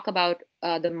 Talk about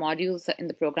the modules in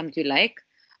the program that you like.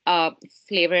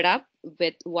 Flavor it up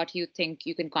with what you think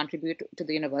you can contribute to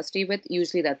the university with.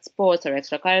 Usually that's sports or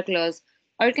extracurriculars,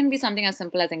 or it can be something as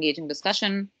simple as engaging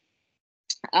discussion.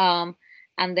 And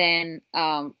then,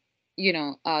 you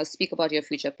know, speak about your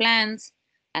future plans.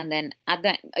 And then at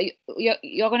the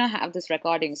you're going to have this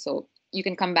recording, so you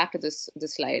can come back to this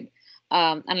slide.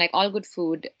 And like all good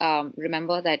food,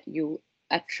 remember that you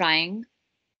are trying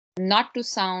not to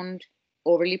sound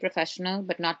overly professional,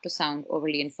 but not to sound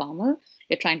overly informal.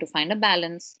 You're trying to find a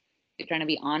balance. You're trying to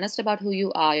be honest about who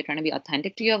you are. You're trying to be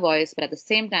authentic to your voice, but at the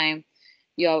same time,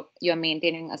 you're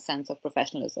maintaining a sense of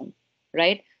professionalism,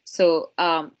 right? So,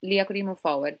 Leah, could you move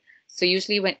forward? So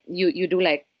usually when you do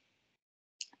like,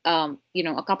 you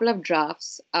know, a couple of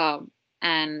drafts,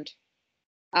 and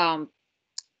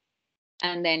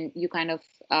then you kind of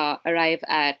arrive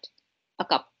at a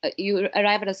couple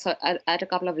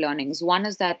of learnings. One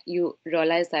is that you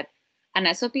realize that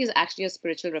an SOP is actually a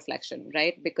spiritual reflection,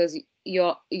 right? Because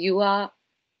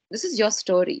this is your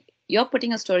story. You're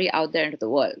putting a story out there into the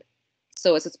world.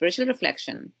 So it's a spiritual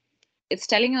reflection. It's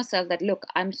telling yourself that, look,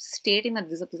 I'm stating that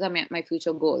these are my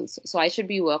future goals. So I should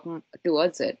be working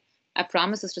towards it. I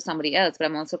promised this to somebody else, but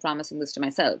I'm also promising this to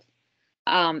myself.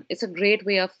 It's a great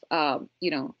way of,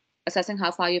 you know, assessing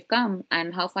how far you've come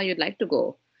and how far you'd like to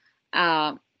go.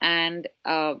 And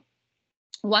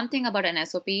one thing about an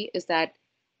SOP is that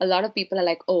a lot of people are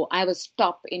like, oh, I was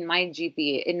top in my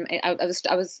GPA. I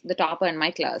was the topper in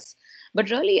my class. But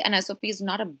really, an SOP is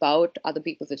not about other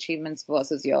people's achievements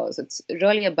versus yours. It's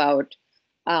really about,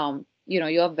 you know,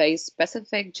 your very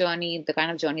specific journey, the kind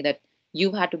of journey that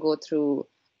you've had to go through.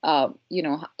 You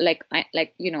know,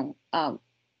 you know,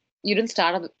 you didn't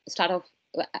start off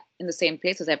in the same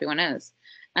place as everyone else.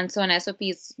 And so an SOP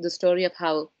is the story of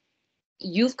how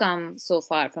you've come so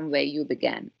far from where you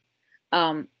began.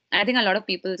 I think a lot of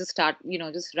people just start, you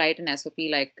know, just write an SOP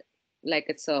like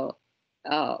it's an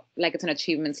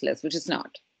achievements list, which is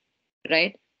not,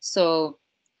 right? So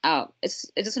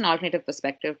it's just an alternative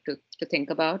perspective to think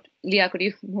about. Leah, could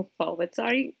you move forward?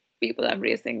 Sorry, people are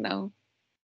racing now.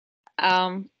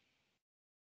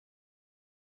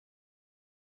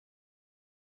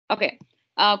 Okay.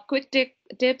 Quick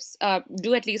tips,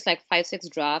 do at least like 5-6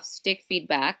 drafts, take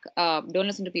feedback. Don't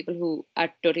listen to people who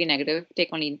are totally negative, take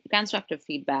only constructive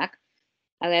feedback.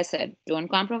 As I said, don't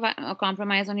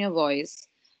compromise on your voice.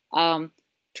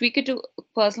 Tweak it to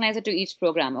personalize it to each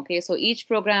program. Okay, so each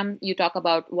program you talk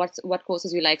about what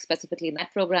courses you like specifically in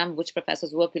that program, which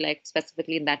professors' work you like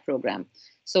specifically in that program.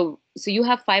 So you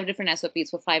have 5 different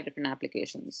SOPs for 5 different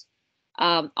applications.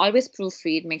 Always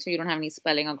proofread, make sure you don't have any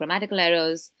spelling or grammatical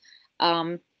errors.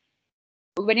 When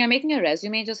you're making a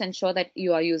resume, just ensure that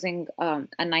you are using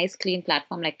a nice, clean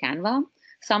platform like Canva.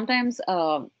 Sometimes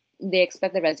they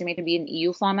expect the resume to be in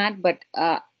EU format, but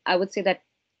I would say that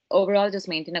overall, just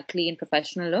maintain a clean,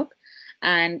 professional look.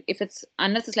 And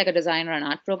unless it's like a design or an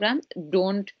art program,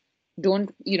 don't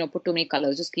you know, put too many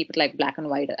colors. Just keep it like black and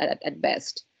white at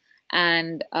best.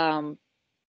 And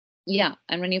yeah,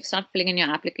 and when you start filling in your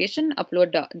application,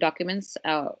 upload documents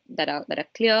that are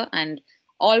clear, and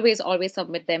always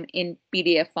submit them in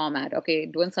PDF format. Okay,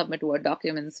 don't submit Word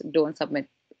documents, don't submit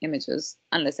images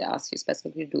unless they ask you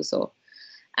specifically to do so.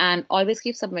 And always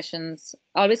keep screenshots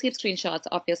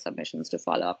of your submissions to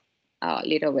follow up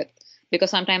later with,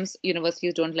 because sometimes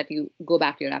universities don't let you go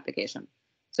back to your application.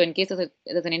 So in case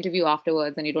there's an interview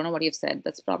afterwards and you don't know what you've said,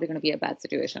 that's probably going to be a bad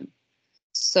situation.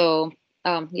 So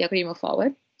yeah, could you move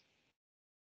forward?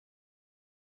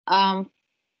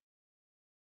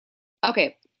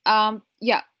 Okay.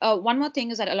 Yeah. One more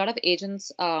thing is that a lot of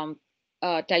agents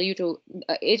tell you to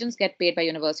agents get paid by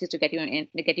universities to get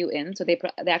you in. So they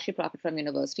actually profit from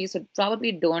universities. So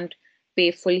probably don't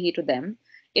pay full heed to them.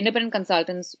 Independent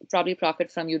consultants probably profit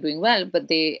from you doing well, but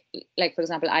they, like, for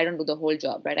example, I don't do the whole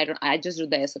job, right? I just do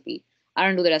the SOP. I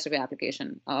don't do the rest of your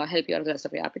application, help you out with the rest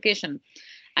of your application.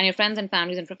 And your friends and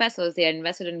families and professors, they are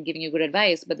invested in giving you good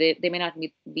advice, but they may not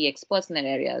be experts in their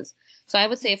areas. So I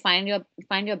would say find your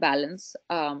balance.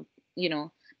 You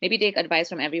know, maybe take advice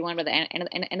from everyone, but at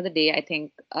the end of the day, I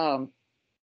think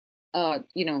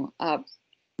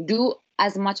do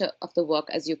as much of the work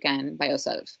as you can by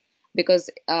yourself, because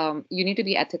you need to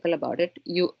be ethical about it.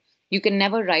 You can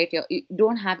never you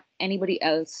don't have anybody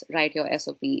else write your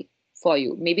SOP for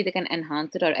you. Maybe they can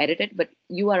enhance it or edit it, but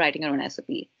you are writing your own SOP.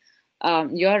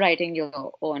 You're writing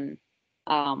your own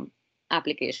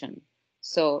application.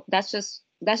 So that's just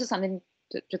something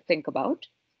to think about.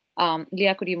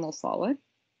 Leah, could you move forward?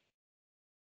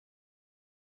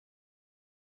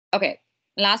 Okay,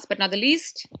 last but not the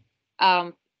least,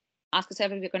 ask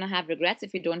yourself if you're going to have regrets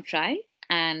if you don't try.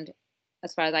 And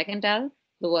as far as I can tell,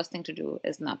 the worst thing to do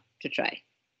is not to try.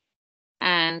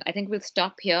 And I think we'll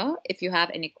stop here. If you have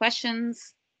any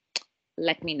questions,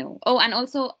 let me know. Oh, and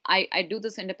also I do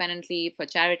this independently for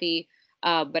charity,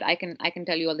 but I can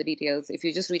tell you all the details. If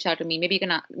you just reach out to me, maybe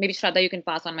Shraddha, you can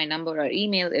pass on my number or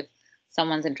email if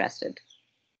someone's interested.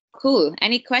 Cool.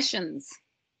 Any questions?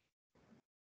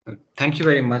 Thank you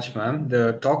very much, ma'am.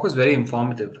 The talk was very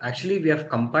informative. Actually, we have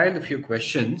compiled a few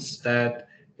questions that,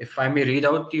 if I may read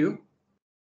out to you.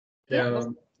 Yes,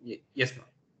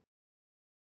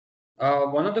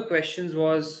 ma'am. One of the questions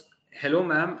was, hello,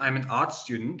 ma'am, I'm an art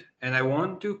student and I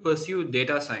want to pursue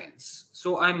data science.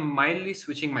 So I'm mildly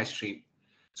switching my stream.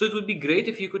 So it would be great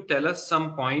if you could tell us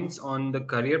some points on the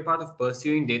career path of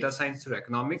pursuing data science through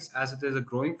economics, as it is a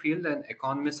growing field and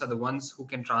economists are the ones who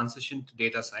can transition to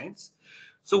data science.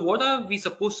 So what are we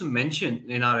supposed to mention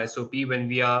in our SOP when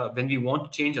we want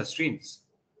to change our streams?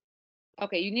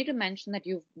 Okay, you need to mention that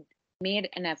you've made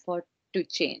an effort to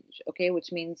change, okay,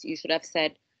 which means you should have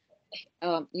said,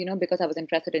 because I was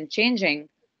interested in changing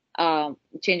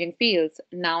fields,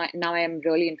 now I am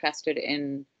really interested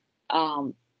in,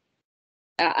 I've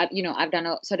done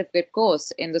a certificate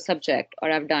course in the subject,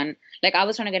 or I've done, like, I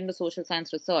was trying to get into social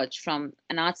science research from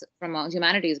a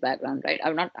humanities background, right?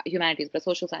 I'm not humanities, but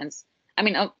social science. I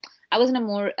mean, I was in a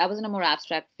more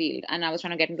abstract field, and I was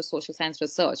trying to get into social science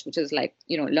research, which is like,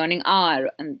 learning R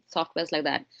and softwares like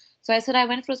that. So I said I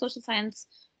went for a social science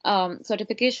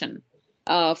certification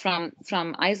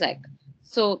from Isaac.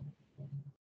 So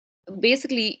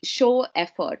basically, show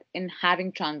effort in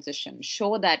having transition.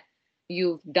 Show that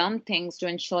you've done things to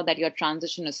ensure that your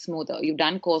transition is smoother. You've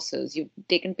done courses, you've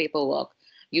taken paperwork,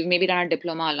 you've maybe done a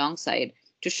diploma alongside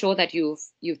to show that you've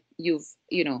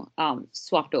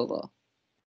swapped over.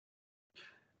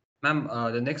 Ma'am,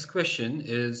 the next question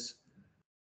is,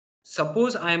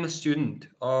 suppose I am a student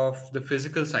of the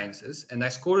physical sciences and I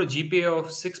score a GPA of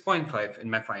 6.5 in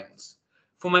my finals.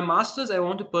 For my master's, I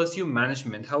want to pursue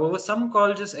management. However, some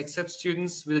colleges accept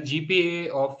students with a GPA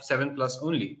of 7 plus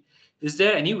only. Is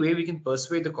there any way we can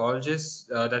persuade the colleges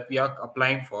that we are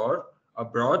applying for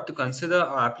abroad to consider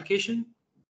our application,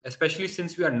 especially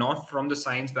since we are not from the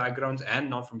science backgrounds and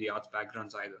not from the arts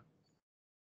backgrounds either?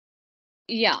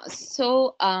 Yeah,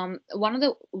 so one of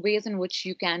the ways in which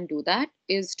you can do that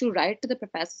is to write to the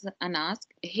professors and ask,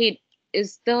 hey,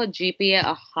 is the GPA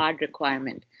a hard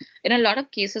requirement? In a lot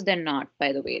of cases, they're not,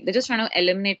 by the way. They're just trying to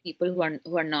eliminate people who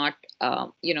are not,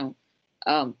 who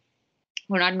are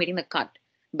not meeting the cut.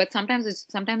 But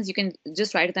sometimes you can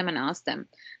just write to them and ask them.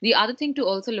 The other thing to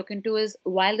also look into is,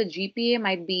 while the GPA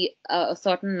might be a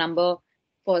certain number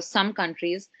for some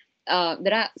countries,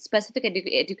 there are specific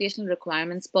educational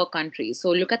requirements per country.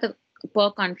 So look at the per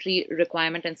country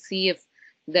requirement and see if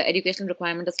the educational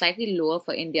requirement is slightly lower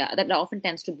for India. That often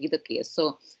tends to be the case.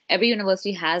 So every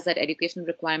university has that educational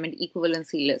requirement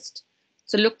equivalency list.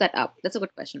 So look that up. That's a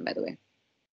good question, by the way.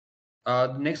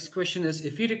 The next question is,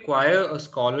 if we require a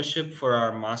scholarship for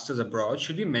our masters abroad,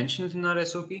 should we mention it in our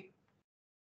SOP?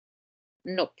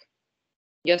 Nope.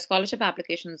 Your scholarship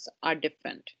applications are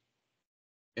different.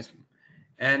 Yes.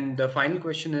 And the final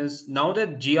question is, now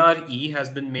that GRE has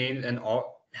been made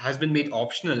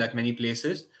optional at many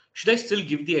places, should I still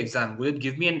give the exam? Will it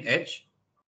give me an edge?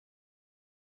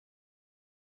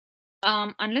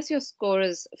 Unless your score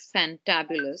is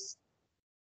fantabulous,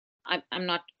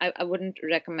 I wouldn't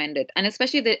recommend it. And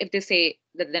especially if they say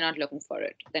that they're not looking for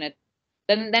it, then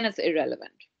it's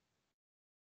irrelevant.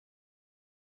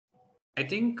 I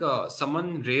think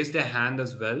someone raised their hand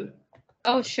as well.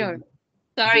 Oh, sure.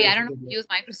 Sorry, I don't know how to use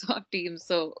Microsoft Teams.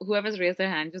 So whoever's raised their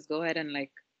hand, just go ahead and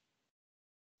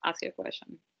ask your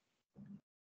question.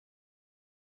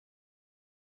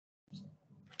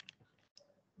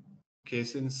 Okay,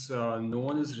 since no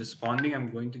one is responding,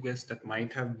 I'm going to guess that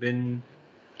might have been...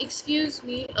 Excuse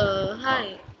me.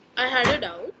 Hi. I had a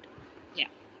doubt. Yeah.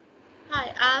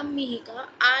 Hi, I'm Mihika.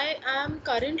 I am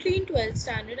currently in 12th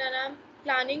standard and I'm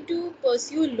planning to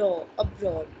pursue law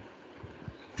abroad.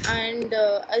 And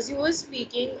as you were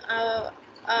speaking,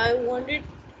 I wanted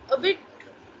a bit.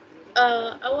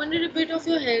 I wanted a bit of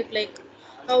your help. Like,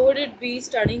 How would it be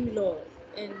studying law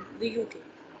in the UK?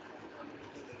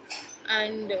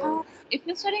 And If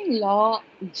you're studying law,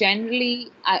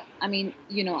 generally, I mean,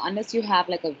 unless you have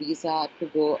like a visa to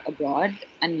go abroad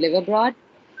and live abroad,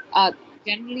 uh,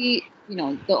 generally,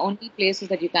 the only places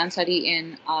that you can study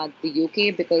in are the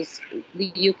UK, because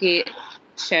the UK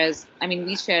shares. I mean,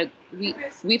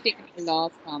 we've taken a law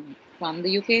from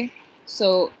the UK,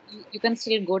 so you can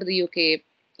still go to the UK,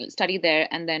 study there,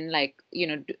 and then like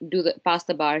do the pass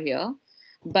the bar here.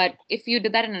 But if you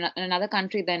did that in another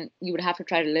country, then you would have to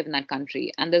try to live in that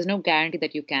country, and there's no guarantee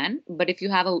that you can. But if you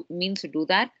have a means to do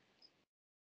that,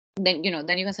 then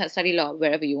then you can study law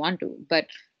wherever you want to. But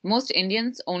most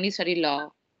Indians only study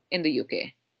law in the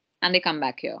UK, and they come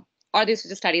back here, or they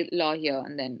just study law here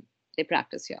and then they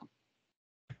practice here.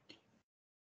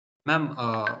 Ma'am,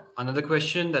 another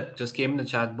question that just came in the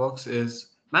chat box is,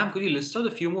 ma'am, could you list out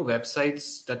a few more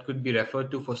websites that could be referred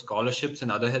to for scholarships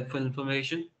and other helpful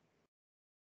information?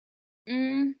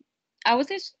 I would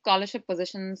say scholarship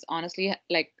positions, honestly,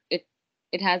 like it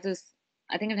has this,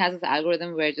 I think it has this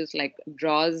algorithm where it just like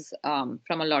draws from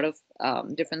a lot of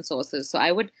different sources. So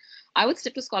I would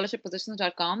stick to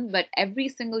scholarshippositions.com, but every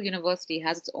single university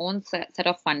has its own set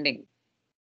of funding.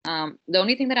 The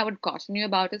only thing that I would caution you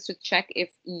about is to check if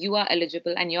you are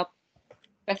eligible and your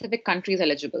specific country is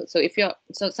eligible. So if you're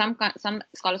some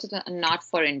scholarships are not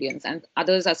for Indians and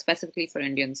others are specifically for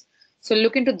Indians. So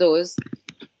look into those.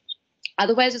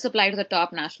 Otherwise, just apply to the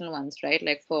top national ones, right?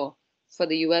 Like for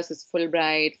the US, it's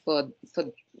Fulbright. For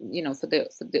the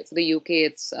UK,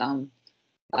 it's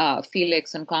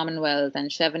Felix and Commonwealth and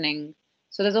Chevening.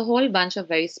 So there's a whole bunch of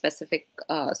very specific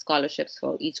scholarships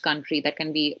for each country that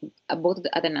can be both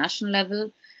at the national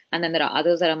level, and then there are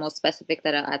others that are more specific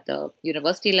that are at the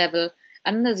university level,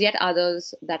 and then there's yet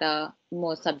others that are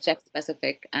more subject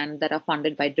specific and that are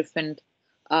funded by different,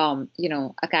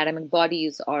 academic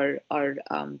bodies or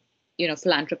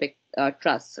philanthropic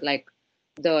trusts, like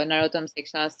the Narottam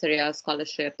Shiksha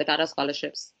scholarship, the Tata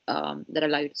scholarships that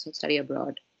allow you to study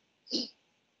abroad.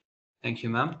 Thank you,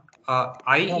 ma'am.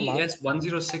 IES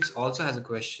 106 also has a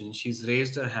question. She's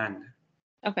raised her hand.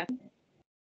 Okay.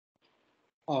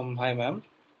 Hi, ma'am.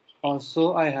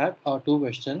 So I had two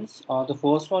questions. The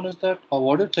first one is that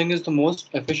what do you think is the most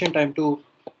efficient time to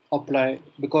apply?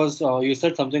 Because you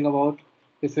said something about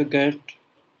if you get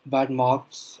bad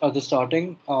marks at the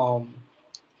starting,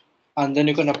 and then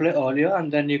you can apply earlier,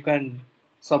 and then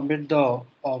submit the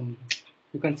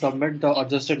you can submit the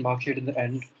adjusted mark sheet in the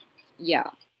end.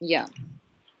 Yeah.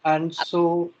 And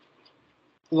so,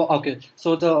 well, okay.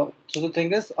 So the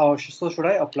thing is, so should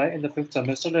I apply in the fifth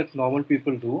semester like normal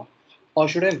people do, or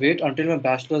should I wait until my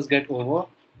bachelor's get over?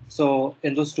 So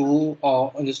in those 2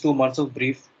 months of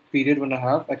brief period when I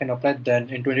have, I can apply then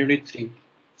in 2023.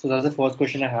 So that's the first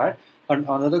question I had. And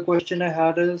another question I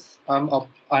had is,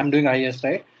 I'm doing IES,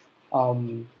 right?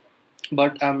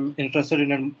 But I'm interested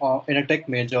in a tech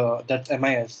major, that's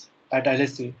MIS at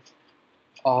LSE.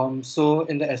 So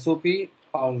in the SOP,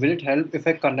 will it help if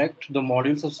I connect the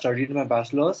modules of study in my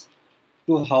bachelor's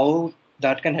to how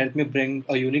that can help me bring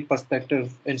a unique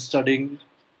perspective in studying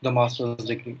the master's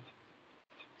degree?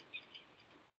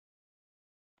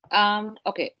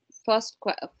 Okay. First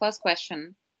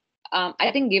question.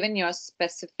 I think given your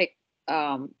specific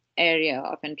area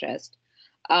of interest,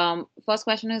 first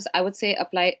question is, I would say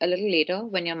apply a little later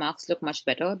when your marks look much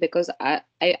better, because I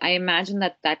imagine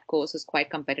that course is quite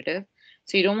competitive.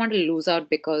 So you don't want to lose out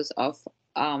because of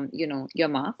your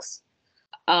marks.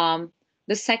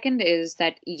 The second is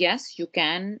that yes, you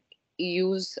can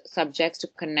use subjects to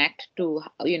connect to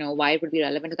why it would be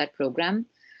relevant to that program.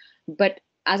 But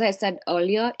as I said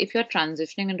earlier, if you're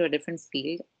transitioning into a different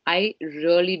field, I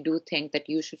really do think that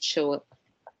you should show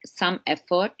some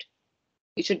effort.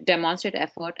 You should demonstrate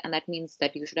effort, and that means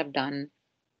that you should have done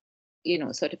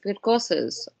certificate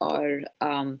courses, or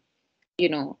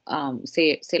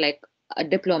say like a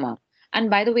diploma. And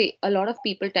by the way, a lot of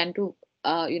people tend to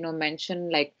mention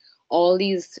like all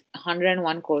these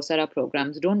 101 Coursera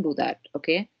programs. Don't do that.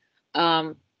 Okay.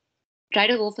 Try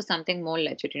to go for something more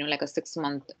legit, like a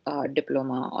 6-month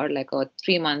diploma, or like a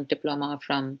 3-month diploma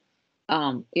from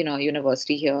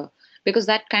university here, because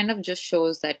that kind of just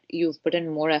shows that you've put in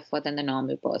more effort than the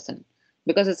normal person.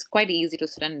 Because it's quite easy to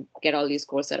sit and get all these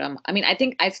courses. I mean,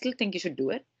 I still think you should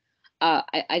do it.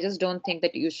 I just don't think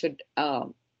that you should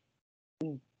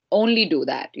only do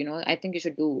that. I think you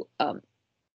should do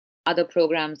other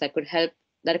programs that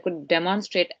could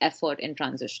demonstrate effort in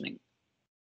transitioning.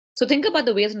 So think about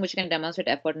the ways in which you can demonstrate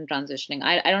effort in transitioning.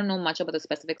 I don't know much about the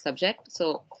specific subject,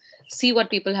 so see what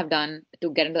people have done to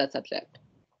get into that subject.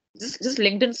 Just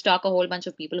LinkedIn stalk a whole bunch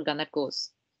of people who've done that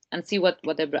course and see what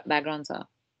their backgrounds are.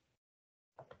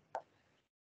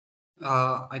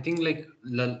 I think like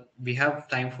we have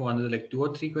time for another like 2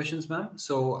 or 3 questions, ma'am.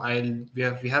 So we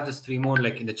have just 3 more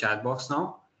like in the chat box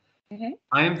now. Mhm.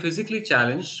 I am physically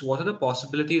challenged. What are the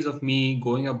possibilities of me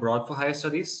going abroad for higher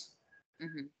studies?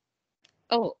 Mhm.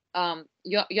 Oh,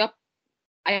 you're.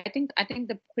 I think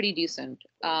they're pretty decent.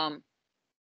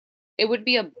 It would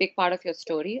be a big part of your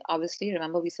story. Obviously,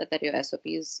 remember we said that your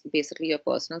SOP is basically your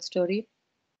personal story.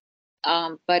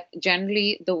 But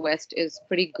generally, the West is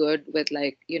pretty good with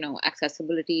like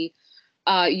accessibility.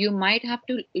 You might have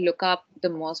to look up the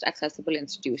most accessible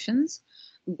institutions,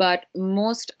 but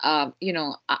most I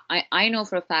know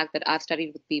for a fact that I've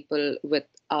studied with people with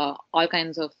all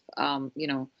kinds of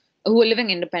who are living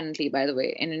independently, by the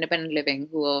way, in independent living,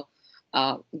 who are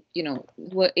uh,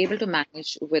 who are able to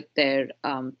manage with their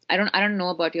I don't know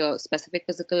about your specific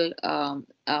physical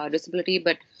disability,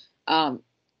 but um,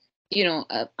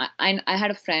 I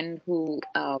had a friend who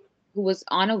was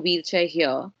on a wheelchair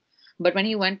here, but when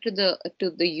he went to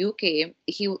the UK,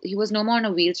 he was no more on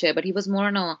a wheelchair, but he was more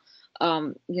on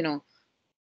um, you know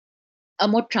a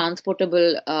more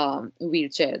transportable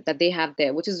wheelchair that they have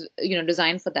there, which is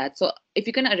designed for that. So if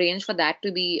you can arrange for that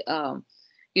to be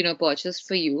purchased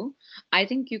for you, I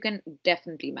think you can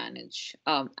definitely manage.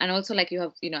 And also like you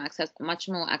have access much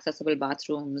more accessible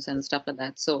bathrooms and stuff like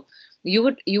that. So you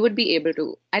would be able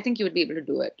to. I think you would be able to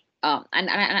do it. And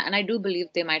I do believe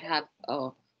they might have a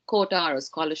quota or a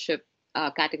scholarship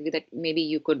category that maybe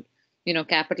you could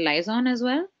capitalize on as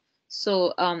well.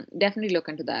 So definitely look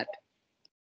into that.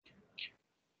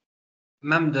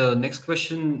 Ma'am, the next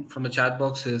question from the chat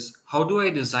box is, how do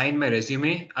I design my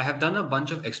resume? I have done a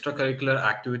bunch of extracurricular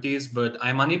activities, but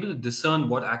I'm unable to discern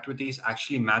what activities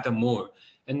actually matter more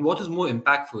and what is more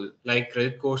impactful, like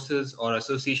credit courses or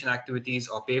association activities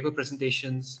or paper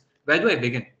presentations. Where do I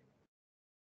begin?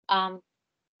 Um,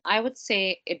 I would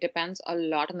say it depends a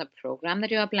lot on the program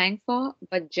that you're applying for,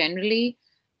 but generally,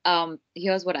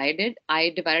 here's what I did.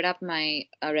 I divided up my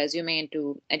resume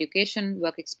into education,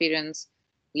 work experience,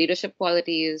 leadership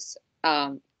qualities,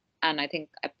 and I think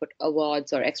I put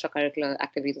awards or extracurricular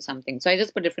activities or something. So I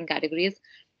just put different categories,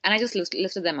 and I just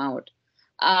listed them out.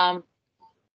 Um,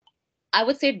 I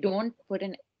would say don't put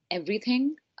in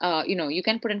everything. You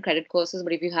can put in credit courses,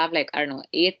 but if you have like, I don't know,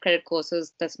 8 credit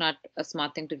courses, that's not a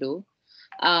smart thing to do.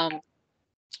 Um,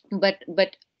 but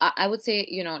I would say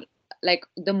like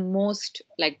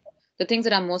the things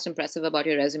that are most impressive about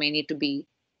your resume need to be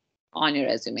on your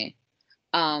resume.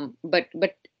 But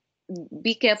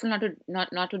be careful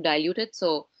not to dilute it.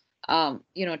 So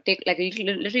take like you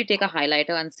literally take a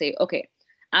highlighter and say, okay,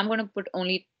 I'm going to put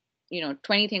only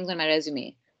 20 things on my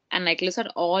resume, and like list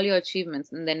out all your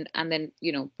achievements, and then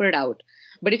put it out.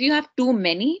 But if you have too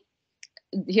many,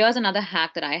 here's another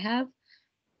hack that I have: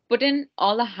 put in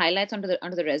all the highlights onto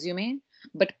the resume,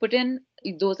 but put in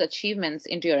those achievements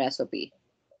into your SOP.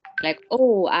 Like,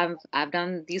 oh, I've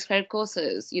done these credit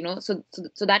courses,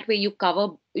 so that way you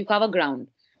cover ground,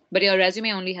 but your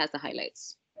resume only has the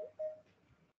highlights.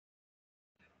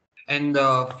 And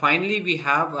finally, we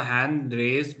have a hand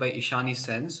raised by Ishani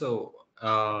Sen. So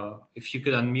if you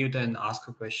could unmute and ask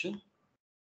a question.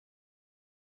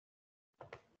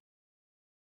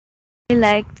 I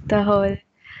liked the whole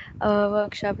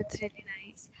workshop. It's really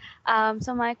nice.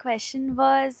 So my question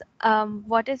was,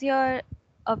 what is your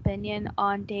opinion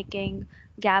on taking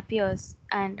gap years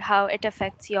and how it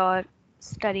affects your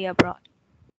study abroad?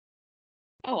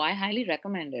 Oh, I highly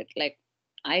recommend it. Like,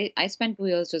 I spent 2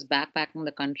 years just backpacking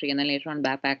the country and then later on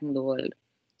backpacking the world.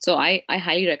 So I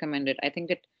highly recommend it. I think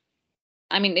it.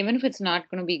 I mean, even if it's not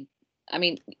going to be, I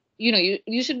mean,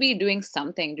 you should be doing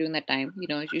something during that time.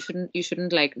 You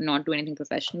shouldn't like not do anything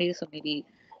professionally. So maybe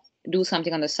do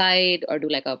something on the side or do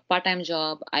like a part-time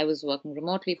job. I was working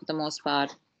remotely for the most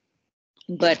part,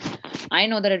 but I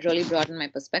know that it really broadened my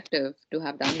perspective to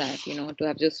have done that. To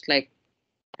have just like,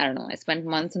 I don't know, I spent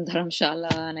months in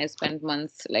Dharamshala, and I spent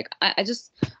months like I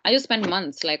just spent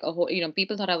months like a whole.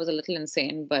 People thought I was a little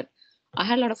insane, but I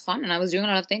had a lot of fun and I was doing a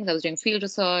lot of things. I was doing field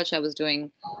research. I was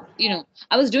doing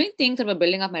things that were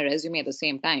building up my resume at the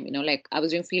same time. Like I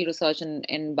was doing field research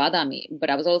in Badami, but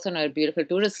I was also in a beautiful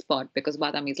tourist spot because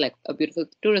Badami is like a beautiful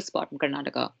tourist spot in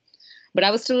Karnataka. But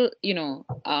I was still,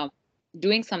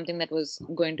 doing something that was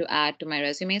going to add to my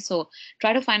resume. So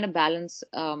try to find a balance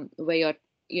where you're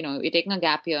taking a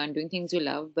gap year and doing things you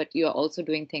love, but you're also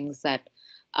doing things that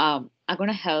are going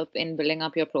to help in building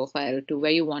up your profile to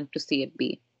where you want to see it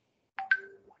be.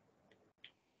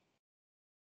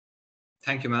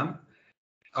 Thank you, ma'am.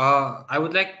 I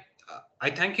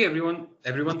thank you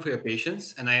everyone for your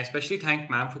patience, and I especially thank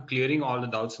ma'am for clearing all the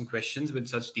doubts and questions with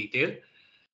such detail.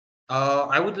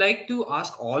 I would like to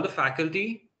ask all the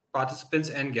faculty participants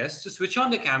and guests to switch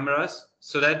on their cameras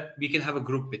so that we can have a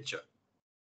group picture.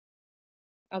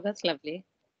 Oh, that's lovely.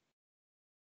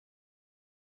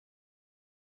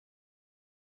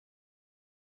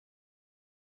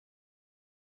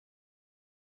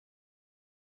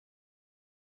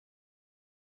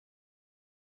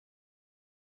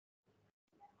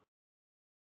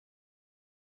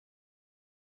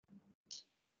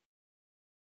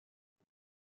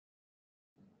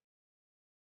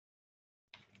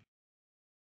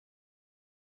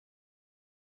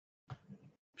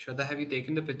 Shraddha, have you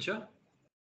taken the picture?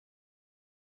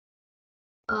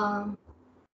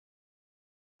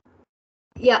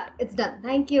 Yeah, it's done.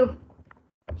 Thank you.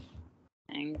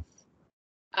 Thanks.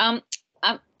 Um,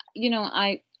 I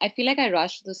feel like I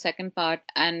rushed the second part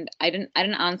and I didn't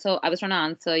answer. I was trying to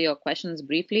answer your questions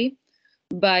briefly,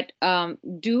 but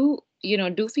do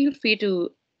feel free to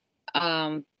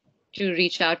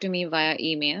reach out to me via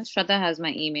email. Shraddha has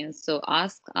my email, so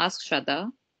ask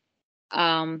Shraddha.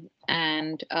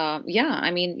 And yeah,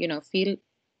 I mean, feel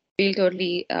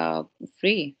totally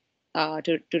free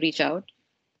to reach out.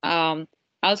 I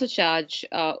also charge.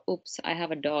 Oops, I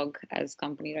have a dog as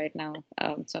company right now,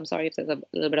 so I'm sorry if there's a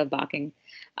little bit of barking.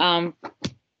 And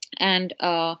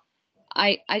I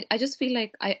just feel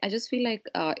like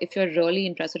if you're really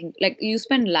interested in, like, you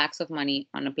spend lakhs of money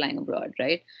on applying abroad,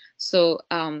 right? So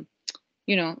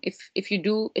if you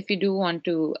do want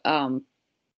to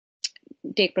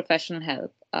take professional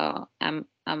help, I'm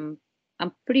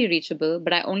pretty reachable,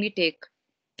 but I only take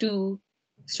 2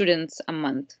 students a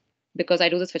month because I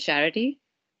do this for charity.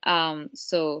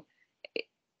 So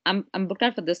I'm booked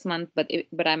out for this month, but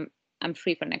I'm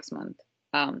free for next month.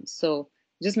 So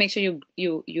just make sure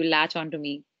you latch onto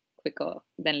me quicker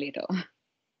than later.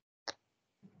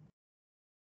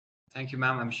 Thank you,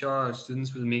 ma'am. I'm sure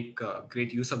students will make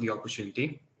great use of the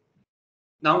opportunity.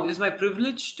 Now, it is my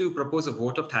privilege to propose a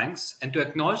vote of thanks and to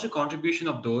acknowledge the contribution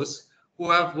of those who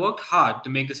have worked hard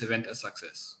to make this event a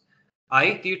success.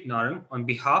 I, Tirth Naram, on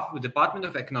behalf of the Department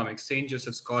of Economics, St.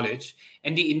 Joseph's College,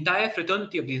 and the entire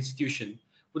fraternity of the institution,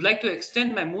 would like to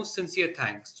extend my most sincere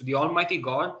thanks to the Almighty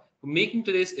God for making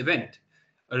today's event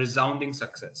a resounding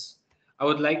success. I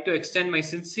would like to extend my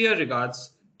sincere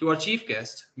regards to our chief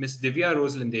guest, Ms. Divya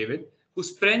Rosaline David, who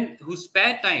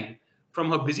spared time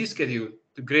from her busy schedule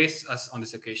to grace us on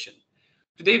this occasion.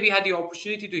 Today, we had the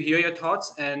opportunity to hear your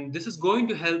thoughts, and this is going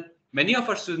to help many of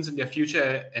our students in their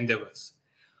future endeavors.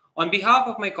 On behalf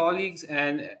of my colleagues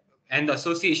and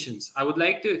associations, I would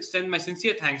like to extend my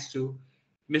sincere thanks to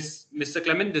Mr.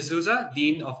 Clement D'Souza,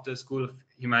 Dean of the School of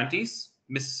Humanities,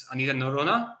 Ms. Anita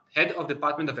Norona, Head of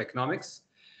Department of Economics,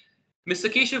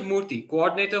 Mr. Keshav Murthy,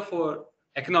 Coordinator for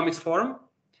Economics Forum,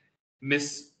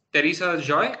 Ms. Teresa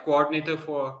Joy, Coordinator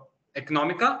for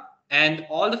Oikonomica, and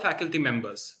all the faculty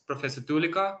members, Professor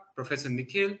Tulika, Professor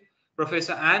Nikhil,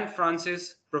 Professor Anne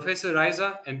Francis, Professor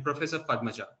Riza, and Professor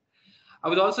Padmaja. I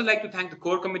would also like to thank the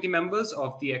core committee members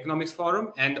of the Economics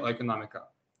Forum and Oikonomica.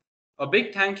 A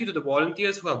big thank you to the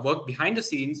volunteers who have worked behind the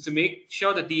scenes to make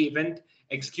sure that the event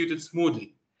executed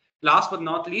smoothly. Last but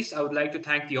not least, I would like to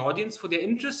thank the audience for their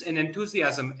interest and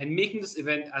enthusiasm in making this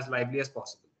event as lively as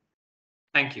possible.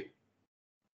 Thank you.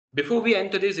 Before we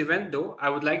end today's event, though, I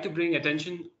would like to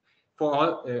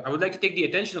I would like to take the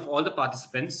attention of all the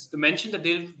participants to mention that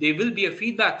there will be a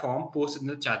feedback form posted in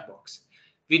the chat box.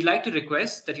 We'd like to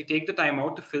request that you take the time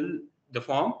out to fill the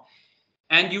form,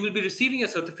 and you will be receiving your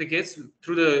certificates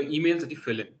through the emails that you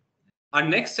fill in. Our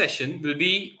next session will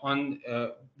be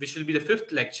which will be the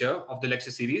 5th lecture of the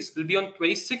lecture series, will be on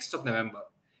 26th of November.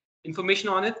 Information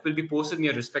on it will be posted in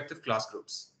your respective class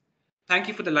groups. Thank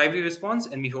you for the lively response,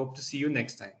 and we hope to see you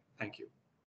next time. Thank you.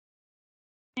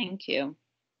 Thank you.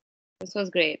 This was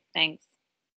great. Thanks.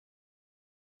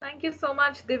 Thank you so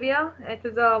much, Divya. It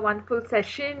was a wonderful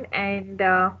session, and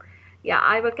yeah,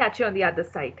 I will catch you on the other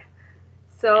side.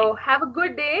 So have a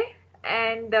good day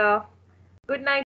and good night.